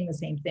saying the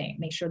same thing.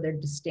 Make sure they're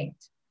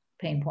distinct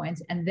pain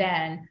points. And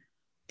then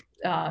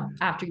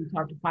after you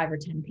talk to 5 or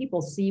 10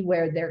 people, see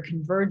where they're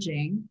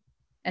converging,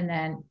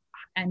 and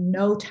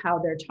note how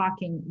they're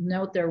talking,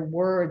 note their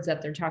words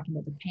that they're talking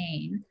about the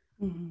pain,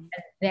 and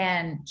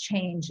then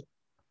change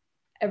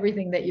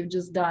everything that you've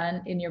just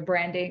done in your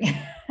branding,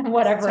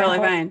 whatever. It's totally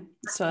fine.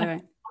 It's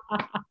totally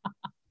fine.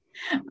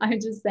 I'm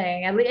just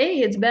saying,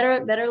 hey, it's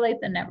better late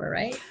than never,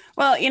 right?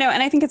 Well,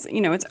 and I think it's,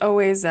 it's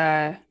always,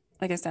 like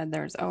I said,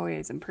 there's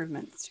always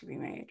improvements to be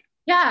made.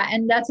 Yeah.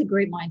 And that's a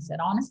great mindset.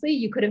 Honestly,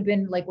 you could have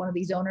been like one of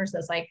these owners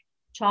that's like,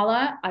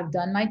 Chala, I've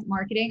done my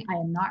marketing. I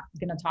am not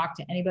going to talk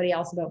to anybody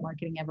else about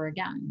marketing ever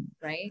again.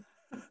 Right.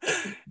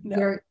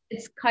 No.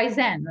 It's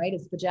Kaizen, right?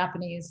 It's the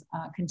Japanese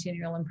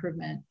continual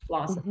improvement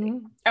philosophy.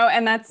 Oh,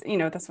 and that's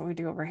what we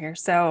do over here.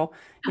 So,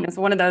 it's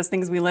one of those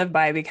things we live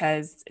by,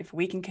 because if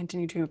we can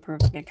continue to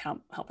improve, we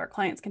can help our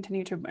clients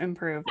continue to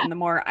improve. And the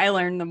more I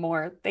learn, the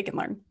more they can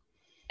learn.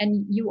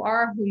 And you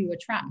are who you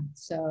attract.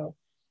 So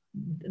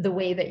the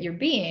way that you're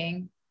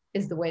being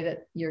is the way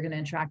that you're going to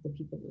attract the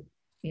people that,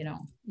 I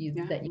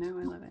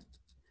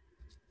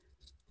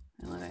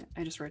love it. I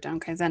I just wrote down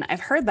Kaizen. I've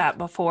heard that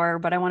before,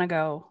 but I want to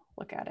go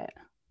look at it.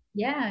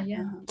 Yeah.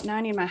 Now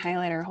I need my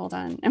highlighter. Hold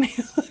on. I mean,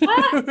 You're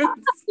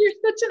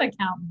such an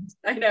accountant.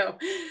 I know.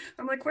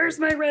 I'm like, where's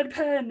my red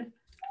pen?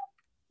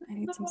 I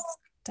need some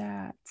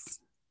stats.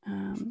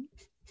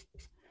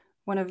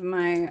 One of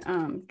my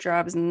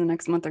jobs in the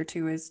next month or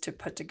two is to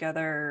put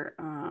together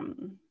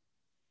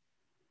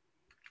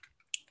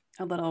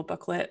a little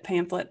booklet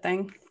pamphlet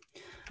thing.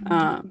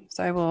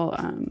 So I will,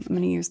 I'm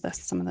going to use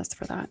some of this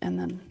for that, and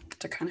then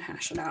to kind of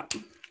hash it out.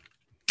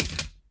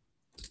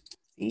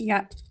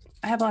 Yeah,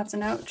 I have lots of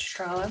notes,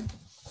 Chala.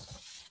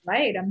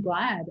 Right. I'm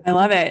glad. I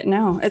love it.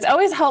 No, it's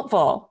always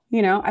helpful.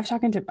 You know, I've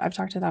talked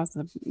to thousands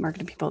of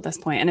marketing people at this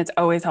point, and it's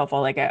always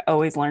helpful. Like I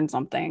always learn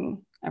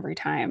something every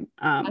time.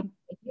 Yeah,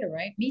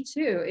 right. Me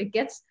too.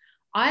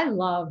 I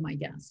love my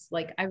guests.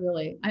 Like I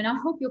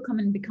hope you'll come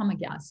and become a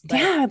guest. But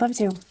yeah, I'd love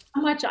to.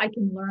 how much I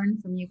can learn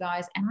from you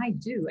guys. And I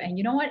do. And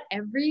you know what?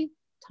 Every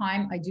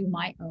time I do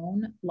my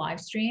own live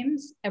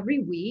streams,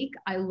 every week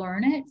I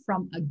learn it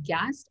from a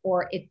guest,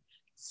 or it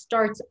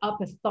starts up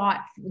a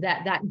thought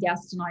that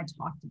guest and I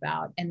talked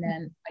about. And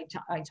then I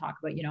talk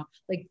about,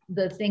 like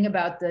the thing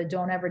about the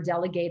don't ever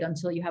delegate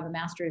until you have a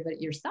mastery of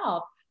it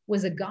yourself,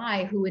 was a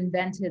guy who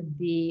invented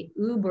the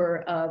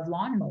Uber of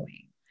lawn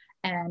mowing.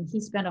 And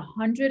he spent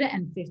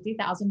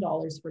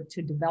 $150,000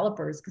 to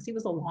developers because he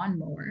was a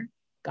lawnmower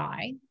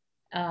guy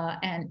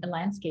and a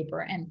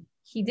landscaper. And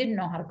he didn't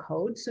know how to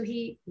code. So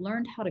he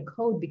learned how to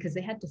code because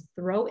they had to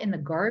throw in the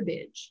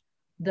garbage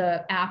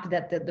the app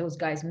that those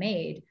guys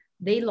made.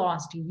 They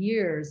lost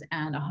years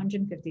and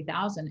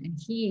 150,000, and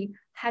he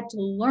had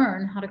to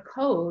learn how to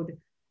code.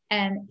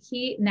 And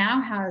he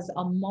now has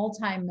a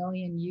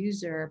multi-million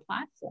user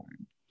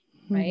platform,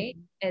 right?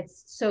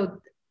 It's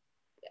so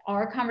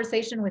our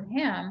conversation with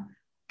him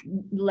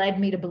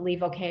led me to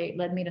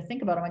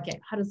think about, okay,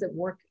 how does it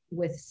work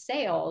with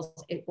sales?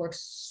 It works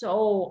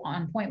so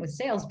on point with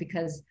sales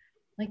because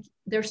like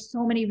there's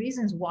so many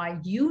reasons why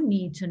you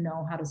need to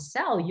know how to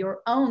sell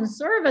your own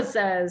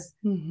services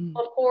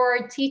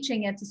before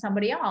teaching it to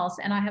somebody else.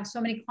 And I have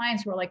so many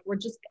clients who are like, we're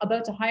just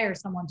about to hire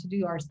someone to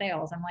do our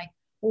sales. I'm like,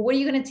 well, what are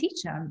you going to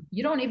teach them?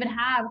 You don't even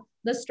have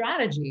the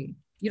strategy.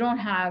 You don't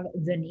have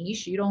the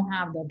niche. You don't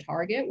have the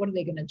target. What are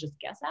they going to just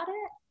guess at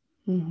it?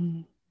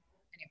 Anyway.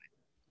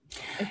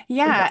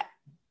 Yeah.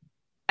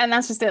 And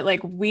that's just it.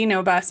 Like we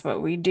know best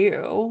what we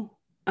do.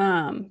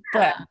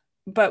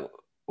 But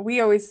we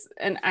always,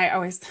 and I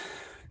always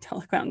tell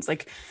accountants,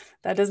 like,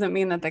 that doesn't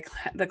mean that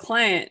the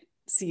client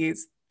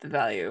sees the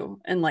value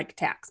in like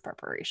tax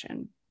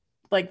preparation.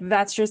 Like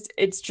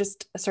it's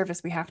just a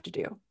service we have to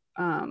do.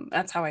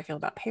 That's how I feel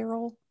about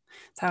payroll.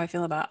 It's how I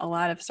feel about a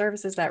lot of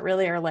services that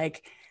really are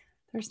like,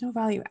 there's no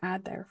value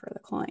add there for the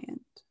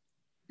client.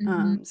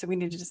 So we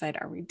need to decide,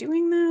 are we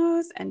doing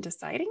those and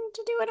deciding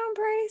to do it on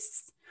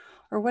price,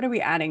 or what are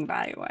we adding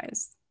value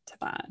wise to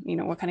that?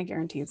 What kind of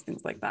guarantees,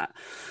 things like that.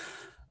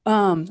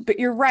 But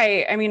you're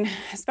right. I mean,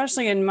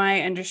 especially in my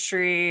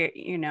industry,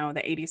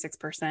 the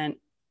 86%,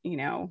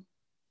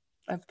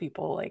 of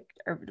people like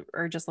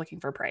are just looking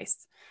for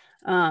price.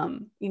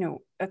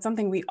 That's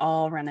something we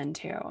all run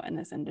into in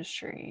this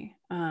industry.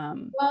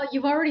 Well,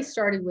 you've already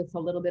started with a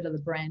little bit of the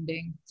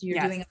branding. So you're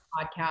yes. doing a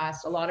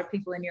podcast. A lot of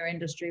people in your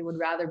industry would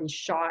rather be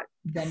shot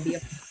than be a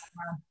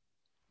camera.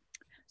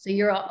 So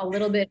you're a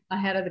little bit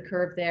ahead of the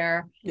curve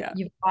there. Yeah.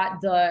 You've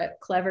got the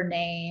clever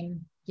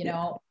name,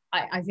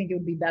 I think it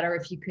would be better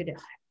if you could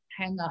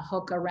hang a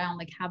hook around,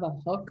 like have a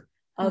hook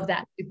of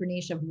that super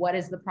niche of what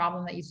is the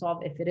problem that you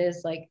solve. If it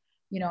is like,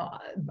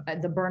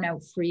 the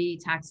burnout free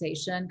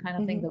taxation kind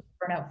of thing, the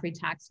burnout free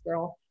tax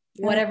girl,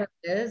 whatever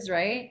it is,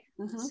 right?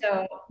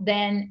 So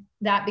then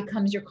that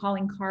becomes your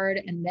calling card,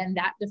 and then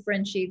that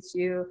differentiates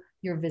you.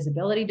 Your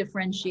visibility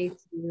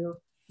differentiates you.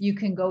 You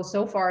can go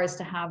so far as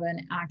to have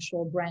an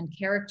actual brand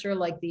character,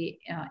 like the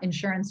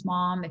insurance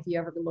mom. If you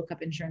ever look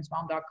up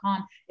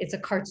insurancemom.com, it's a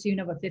cartoon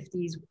of a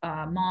 50s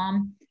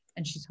mom,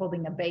 and she's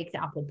holding a baked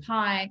apple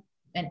pie,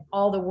 and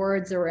all the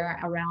words are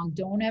around,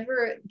 don't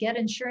ever get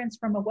insurance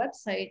from a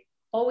website.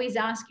 Always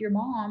ask your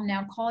mom.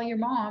 Now call your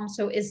mom.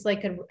 So it's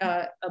like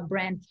a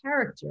brand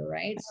character,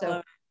 right?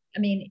 So, I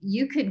mean,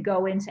 you could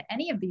go into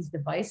any of these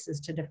devices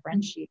to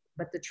differentiate,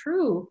 but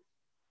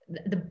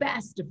the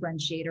best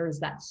differentiator is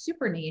that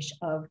super niche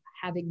of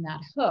having that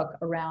hook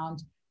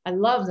around. I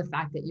love the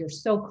fact that you're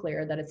so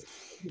clear that it's,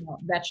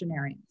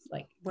 veterinarians,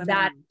 like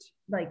that,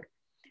 like,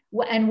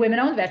 and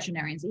women-owned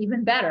veterinarians,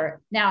 even better.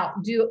 Now,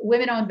 do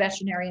women-owned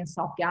veterinarians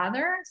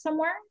self-gather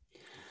somewhere?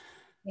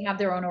 They have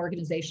their own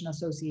organization,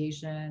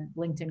 association,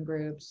 LinkedIn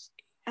groups.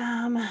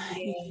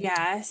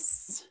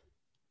 Yes.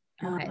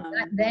 Okay,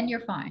 then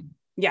you're fine.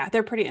 Yeah,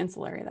 they're pretty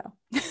insular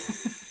though.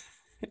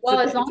 Well,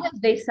 as long as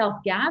they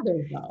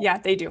self-gather though. Yeah,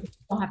 they do. You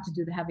don't have to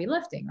do the heavy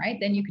lifting, right?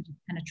 Then you could just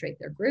penetrate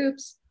their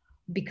groups,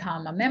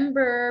 become a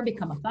member,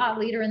 become a thought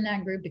leader in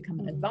that group, become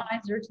an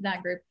advisor to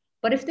that group.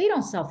 But if they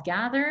don't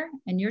self-gather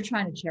and you're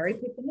trying to cherry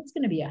pick them, it's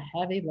going to be a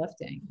heavy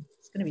lifting.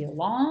 It's going to be a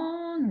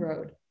long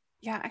road.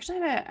 Yeah, actually,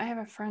 I have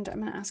a friend.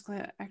 I'm going to ask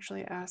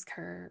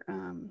her,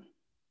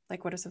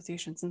 like what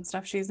associations and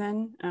stuff she's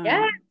in.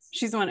 Yes.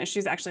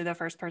 She's actually the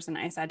first person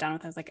I sat down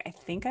with. I was like, I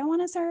think I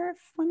want to serve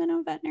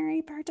women-owned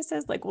veterinary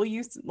practices. Like, will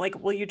you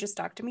just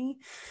talk to me?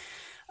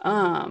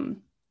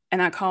 And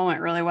that call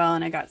went really well.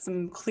 And I got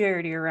some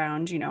clarity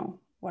around,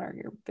 what are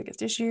your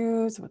biggest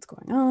issues, what's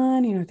going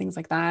on, things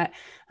like that.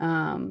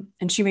 And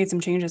she made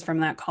some changes from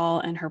that call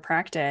in her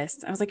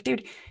practice. I was like,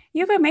 dude,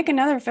 you could make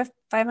another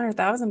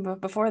 500,000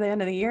 before the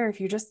end of the year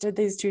if you just did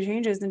these two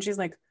changes. And she's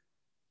like,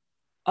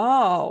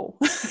 oh,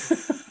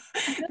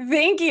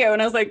 thank you.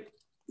 And I was like,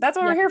 that's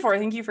what we're here for.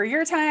 Thank you for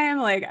your time.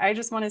 Like, I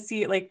just want to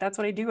see, like, that's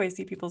what I do. I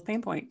see people's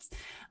pain points,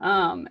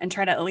 and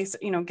try to at least,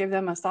 give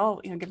them a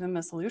give them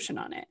a solution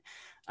on it.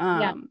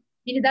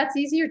 That's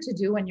easier to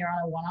do when you're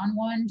on a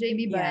one-on-one,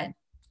 Jamie, but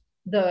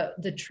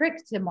the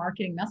trick to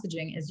marketing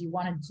messaging is you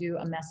want to do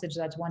a message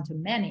that's one to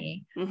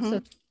many. Mm-hmm. So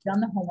you've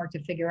done the homework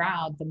to figure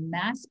out the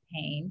mass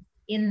pain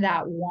in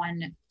that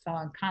one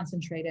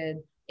concentrated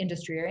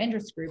industry or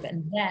interest group.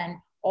 And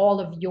then all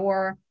of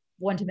your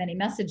one-to-many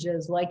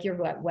messages, like your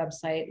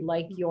website,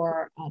 like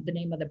your the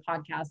name of the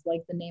podcast, like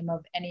the name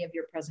of any of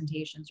your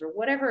presentations or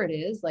whatever it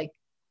is, like,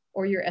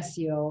 or your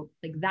SEO,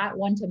 like that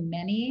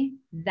one-to-many,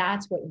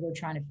 that's what we're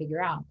trying to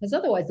figure out. Because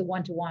otherwise the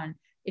one-to-one,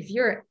 if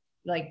you're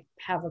like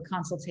have a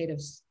consultative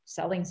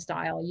selling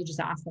style, you just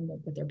ask them what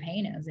their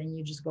pain is and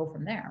you just go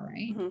from there,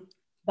 right? Mm-hmm.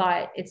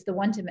 But it's the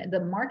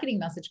marketing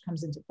message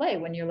comes into play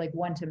when you're like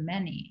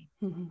one-to-many,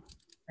 mm-hmm.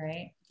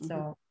 right? Mm-hmm.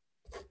 So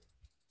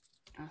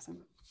awesome.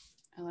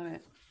 I love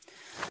it.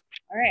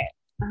 All right.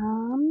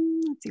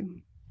 Let's see.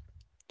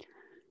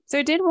 So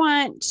I did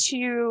want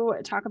to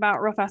talk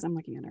about real fast. I'm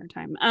looking at our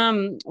time.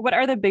 What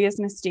are the biggest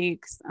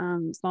mistakes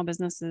small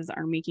businesses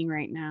are making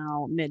right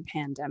now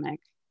mid-pandemic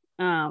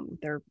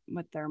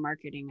with their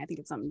marketing? I think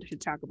it's something to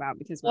talk about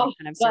because we're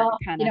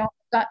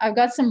I've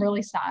got some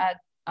really sad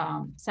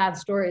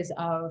stories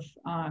of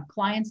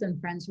clients and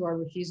friends who are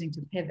refusing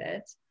to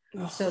pivot.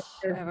 So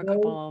I have a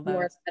couple of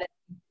those.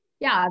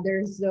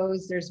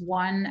 There's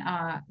one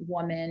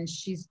woman,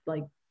 she's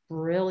like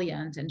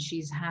brilliant, and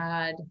she's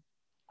had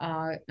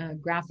a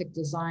graphic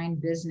design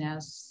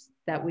business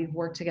that we've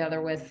worked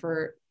together with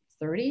for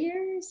 30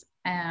 years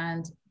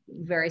and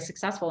very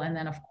successful. And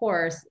then of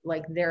course,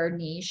 like their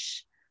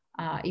niche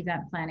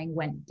event planning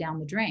went down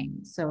the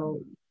drain.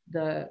 So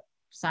the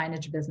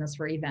signage business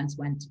for events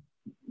went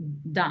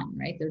done,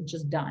 right? They're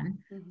just done.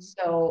 Mm-hmm.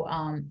 So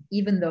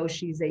even though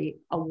she's a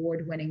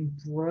award-winning,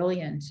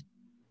 brilliant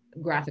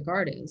graphic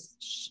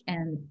artist,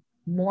 and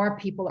more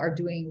people are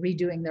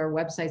redoing their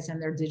websites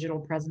and their digital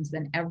presence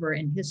than ever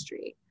in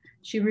history,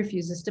 she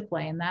refuses to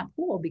play in that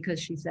pool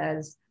because she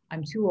says,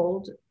 I'm too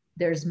old.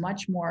 There's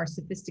much more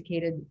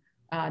sophisticated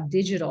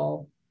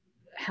digital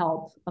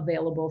help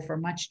available for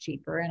much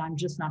cheaper, and I'm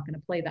just not going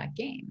to play that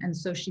game. And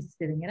so she's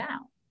sitting it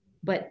out.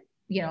 But,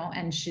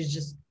 and she's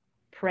just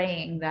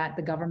praying that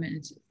the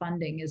government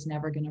funding is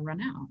never going to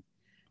run out.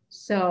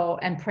 So,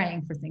 and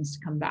praying for things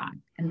to come back.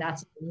 And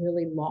that's a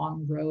really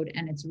long road,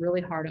 and it's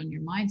really hard on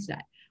your mindset.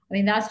 I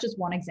mean, that's just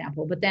one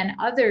example. But then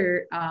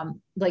other, I'm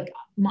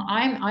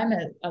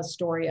a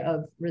story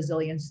of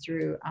resilience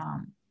through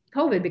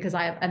COVID, because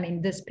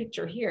this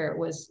picture here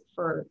was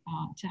for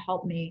to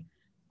help me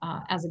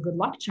as a good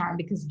luck charm,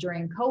 because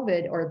during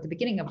COVID, or at the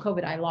beginning of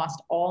COVID, I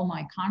lost all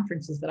my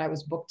conferences that I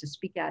was booked to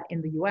speak at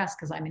in the US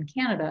because I'm in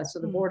Canada. So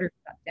the borders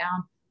shut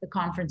down, the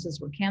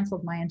conferences were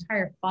canceled. My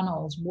entire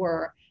funnels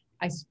were,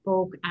 I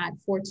spoke at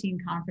 14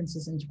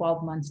 conferences in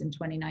 12 months in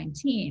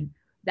 2019.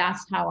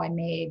 That's how I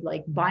made,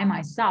 like, by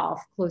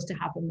myself, close to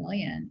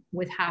 $500,000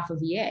 with half a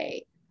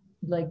VA,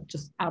 like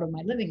just out of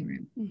my living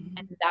room. Mm-hmm.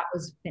 And that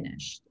was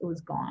finished. It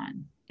was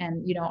gone.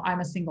 And,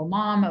 I'm a single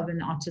mom of an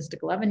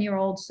autistic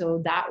 11-year-old.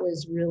 So that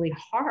was really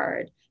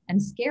hard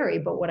and scary.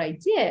 But what I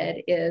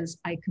did is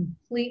I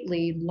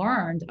completely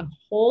learned a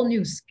whole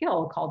new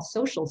skill called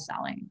social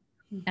selling.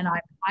 Mm-hmm. And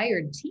I've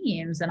hired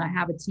teams, and I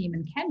have a team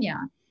in Kenya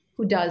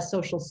who does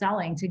social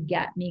selling to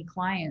get me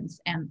clients.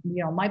 And,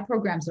 my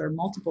programs are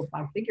multiple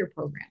 5-figure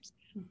programs.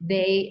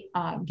 They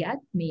get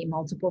me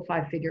multiple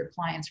 5-figure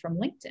clients from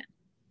LinkedIn.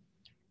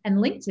 And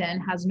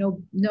LinkedIn has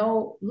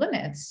no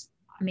limits.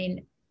 I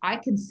mean, I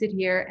can sit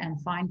here and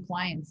find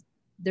clients.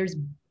 There's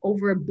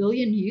over 1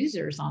 billion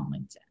users on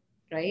LinkedIn,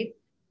 right?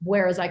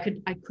 Whereas I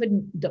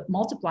couldn't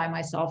multiply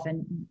myself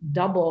and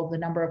double the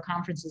number of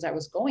conferences I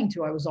was going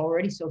to. I was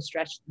already so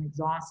stretched and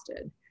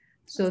exhausted.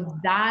 So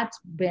that's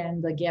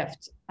been the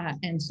gift.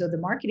 And so the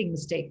marketing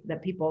mistake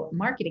that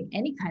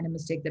any kind of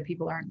mistake that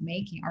people are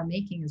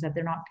making is that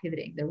they're not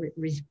pivoting. They're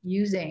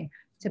refusing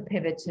to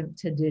pivot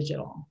to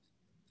digital.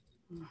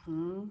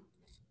 Mm-hmm.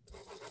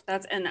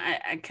 And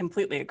I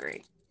completely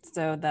agree.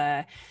 So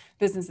the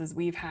businesses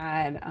we've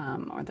had,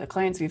 or the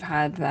clients we've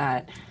had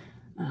that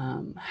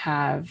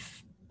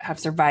have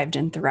survived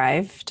and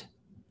thrived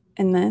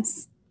in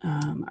this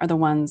are the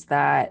ones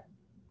that,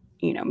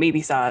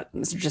 maybe saw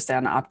just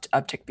an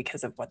uptick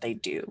because of what they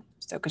do.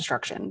 So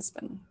construction's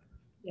been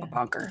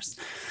bonkers.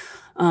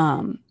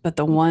 But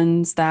the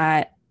ones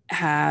that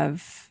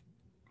have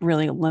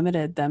really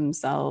limited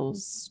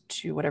themselves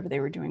to whatever they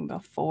were doing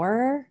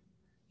before,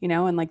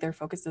 and like their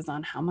focus is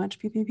on how much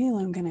PPP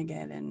loan can I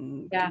get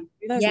and Yeah. can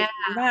you do this Yeah.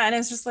 and that. And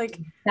it's just like,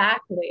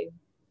 Exactly.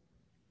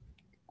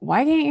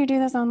 why can't you do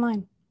this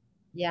online?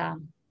 Yeah.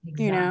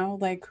 Exactly.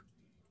 Like,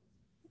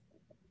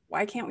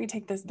 why can't we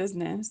take this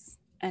business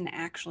and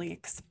actually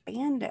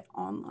expand it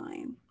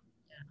online?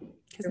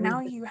 Because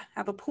now you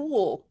have a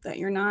pool that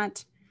you're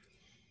not,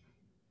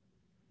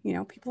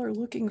 people are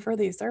looking for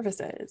these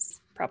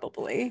services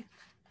probably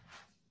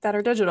that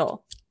are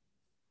digital.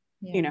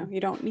 Yeah. You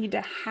don't need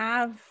to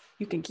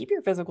you can keep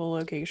your physical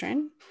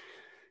location,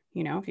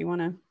 if you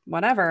want to,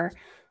 whatever,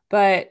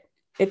 but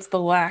it's the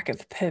lack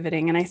of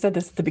pivoting. And I said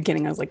this at the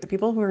beginning, I was like, the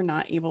people who are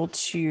not able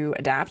to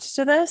adapt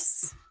to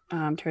this,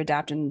 to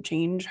adapt and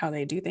change how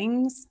they do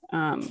things,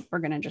 we're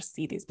going to just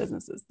see these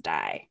businesses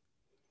die.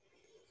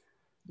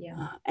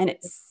 Yeah. And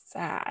it's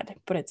sad,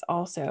 but it's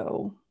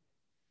also,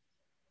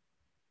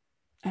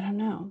 I don't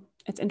know.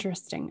 It's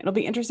interesting. It'll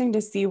be interesting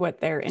to see what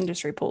their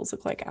industry polls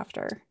look like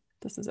after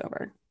this is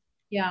over.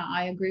 Yeah,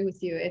 I agree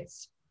with you.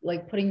 It's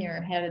like putting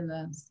your head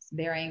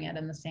burying it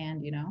in the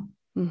sand,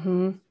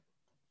 Mm-hmm.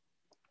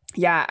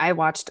 Yeah, I've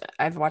watched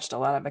a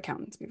lot of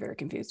accountants be very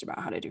confused about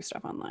how to do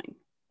stuff online.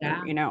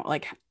 Yeah.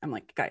 Like I'm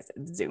like, guys,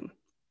 it's Zoom.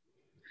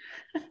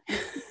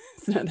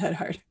 It's not that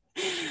hard.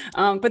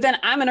 But then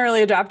I'm an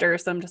early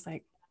adopter, so I'm just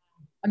like,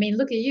 I mean,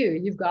 look at you.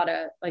 You've got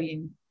a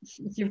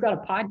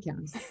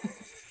podcast,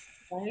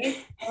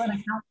 right? An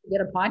account to get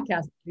a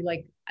podcast, be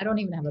like, I don't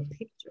even have a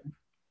picture.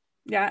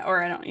 Yeah,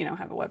 or I don't,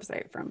 have a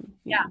website from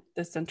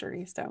this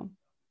century. So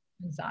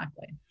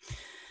exactly.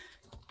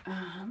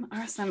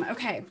 Awesome.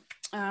 Okay.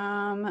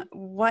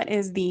 What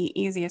is the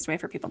easiest way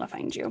for people to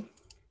find you?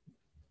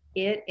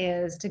 It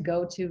is to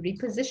go to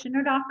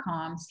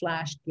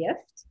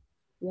repositioner.com/gift,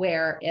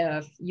 where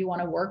if you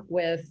want to work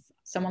with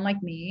someone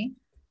like me,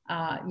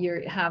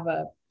 you have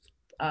a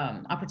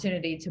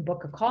opportunity to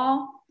book a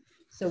call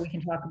so we can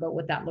talk about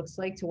what that looks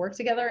like to work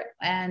together.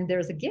 And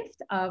there's a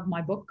gift of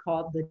my book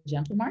called The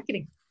Gentle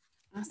Marketing.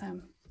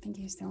 Awesome. Thank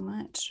you so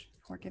much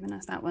for giving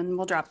us that one.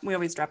 We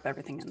always drop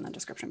everything in the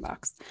description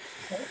box.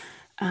 Okay.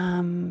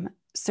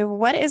 So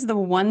what is the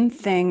one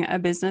thing a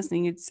business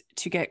needs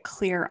to get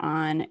clear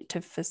on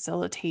to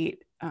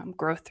facilitate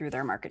growth through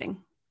their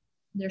marketing?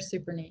 They're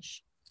super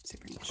niche.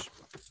 Super niche.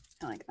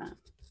 I like that.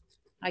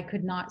 I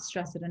could not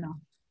stress it enough.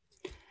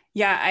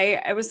 Yeah,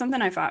 it was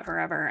something I fought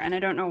forever, and I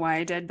don't know why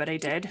I did, but I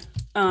did.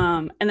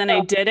 And then I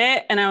did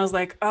it, and I was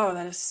like, oh,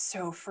 that is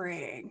so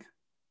freeing.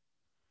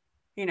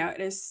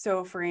 It is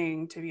so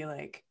freeing to be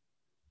like,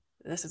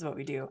 this is what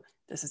we do.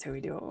 This is who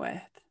we do it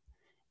with.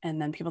 And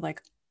then people are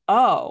like,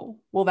 oh,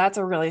 well, that's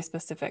a really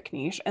specific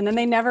niche. And then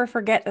they never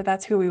forget that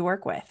that's who we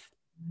work with.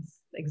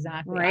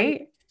 Exactly.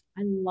 Right?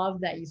 I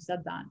love that you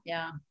said that.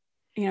 Yeah.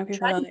 People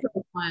are like,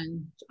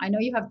 one. I know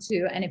you have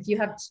two, and if you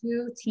have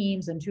two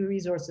teams and two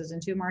resources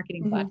and two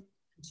marketing platforms,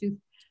 two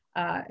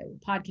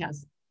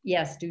podcasts,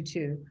 yes, do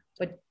two.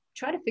 But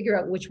try to figure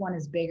out which one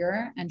is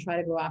bigger and try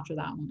to go after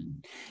that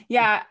one.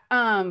 Yeah.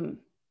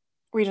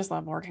 We just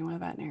love working with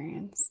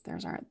veterinarians. They're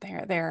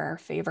our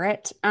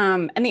favorite.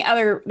 And the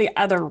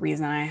other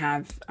reason I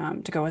have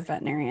to go with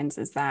veterinarians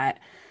is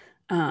that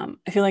I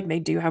feel like they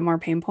do have more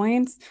pain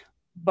points,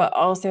 but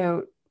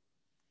also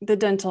the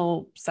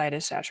dental side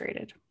is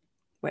saturated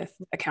with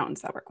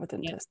accountants that work with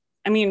dentists.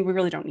 I mean, we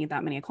really don't need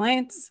that many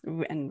clients,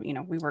 and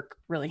we work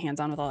really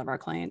hands-on with all of our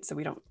clients, so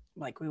we want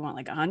like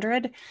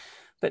 100,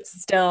 but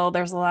still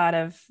there's a lot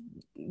of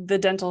the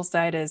dental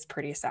side is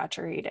pretty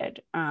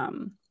saturated.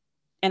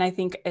 And I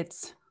think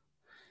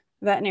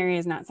veterinary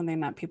is not something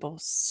that people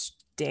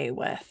stay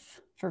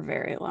with for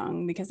very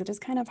long because it is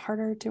kind of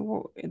harder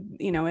to,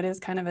 it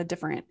is kind of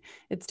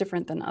it's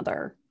different than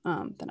other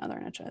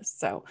niches.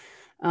 So,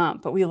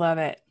 but we love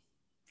it.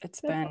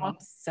 It's been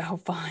so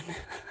fun.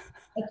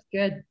 That's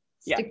good.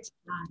 Stick to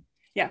that.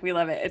 Yeah, we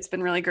love it. It's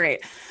been really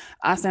great.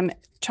 Awesome.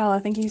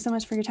 Chala, thank you so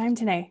much for your time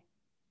today.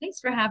 Thanks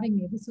for having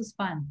me. This was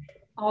fun.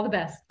 All the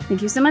best.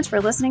 Thank you so much for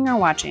listening or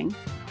watching.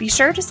 Be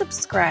sure to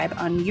subscribe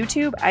on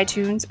YouTube,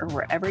 iTunes, or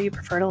wherever you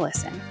prefer to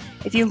listen.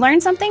 If you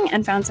learned something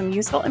and found some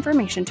useful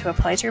information to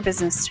apply to your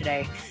business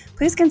today,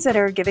 please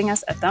consider giving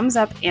us a thumbs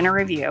up and a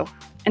review.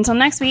 Until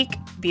next week,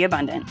 be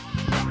abundant.